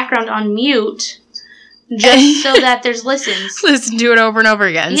the background on mute, just so that there's listens. Listen to it over and over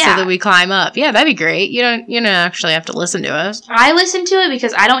again so Yeah. that we climb up. Yeah, that'd be great. You don't actually have to listen to us. I listen to it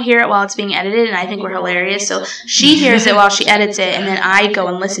because I don't hear it while it's being edited, and I think we're hilarious. So she hears it while she edits it, and then I go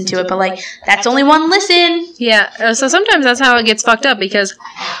and listen to it. But, like, that's only one listen. Yeah, so sometimes that's how it gets fucked up, because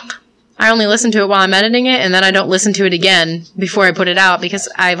I only listen to it while I'm editing it, and then I don't listen to it again before I put it out, because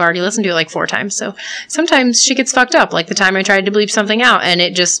I've already listened to it like 4 times. So sometimes shit gets fucked up, like the time I tried to bleep something out, and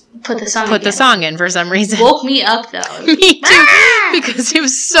it just Put the song in for some reason. Woke me up, though. Me too, because it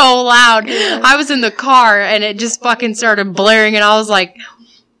was so loud. I was in the car, and it just fucking started blaring, and I was like,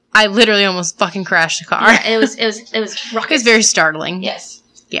 I literally almost fucking crashed the car. Yeah, it was It was very startling. Yes.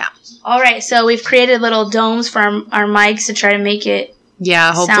 Yeah. All right, so we've created little domes for our mics to try to make it.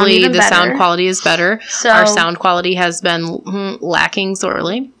 Yeah, hopefully the sound quality is better. So, our sound quality has been lacking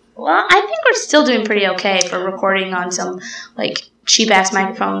sorely. Well, I think we're still doing pretty okay for recording on some, like, cheap-ass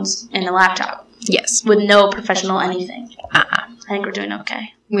microphones and a laptop. Yes. With no professional anything. I think we're doing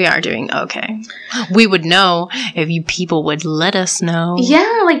okay. We are doing okay. We would know if you people would let us know.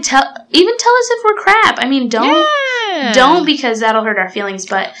 Yeah, like, tell us if we're crap. I mean, don't, because that'll hurt our feelings,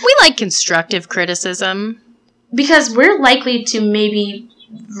 but... We like constructive criticism. Because we're likely to maybe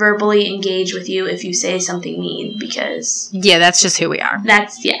verbally engage with you if you say something mean, because... Yeah, that's just who we are.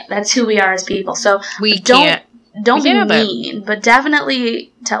 That's who we are as people. So don't be mean, but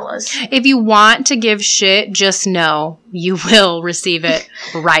definitely tell us. If you want to give shit, just know you will receive it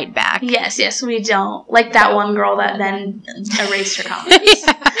right back. Yes, we don't. Like that one girl that then erased her comments.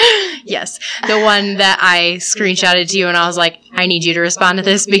 Yes, the one that I screenshotted to you and I was like, I need you to respond to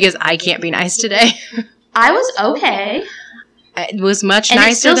this because I can't be nice today. I was okay. It was much and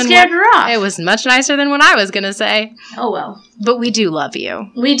nicer it still than scared her off. It was much nicer than what I was going to say. Oh, well. But we do love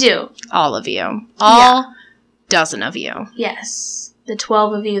you. We do. All of you. All dozen of you. Yes. The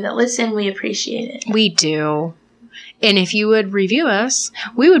 12 of you that listen, we appreciate it. We do. And if you would review us,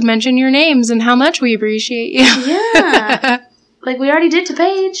 we would mention your names and how much we appreciate you. Yeah. Like we already did to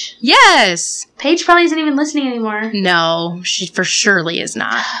Paige. Yes. Paige probably isn't even listening anymore. No, she for surely is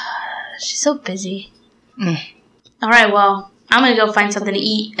not. She's so busy. All right, well, I'm going to go find something to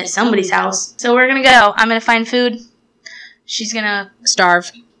eat at somebody's house. So we're going to go. I'm going to find food. She's going to...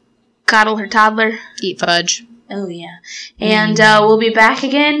 starve. Coddle her toddler. Eat fudge. Oh, yeah. And we'll be back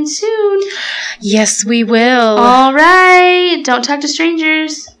again soon. Yes, we will. All right. Don't talk to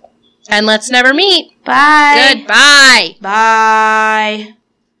strangers. And let's never meet. Bye. Goodbye. Bye.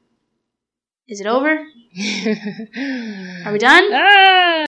 Is it over? Are we done?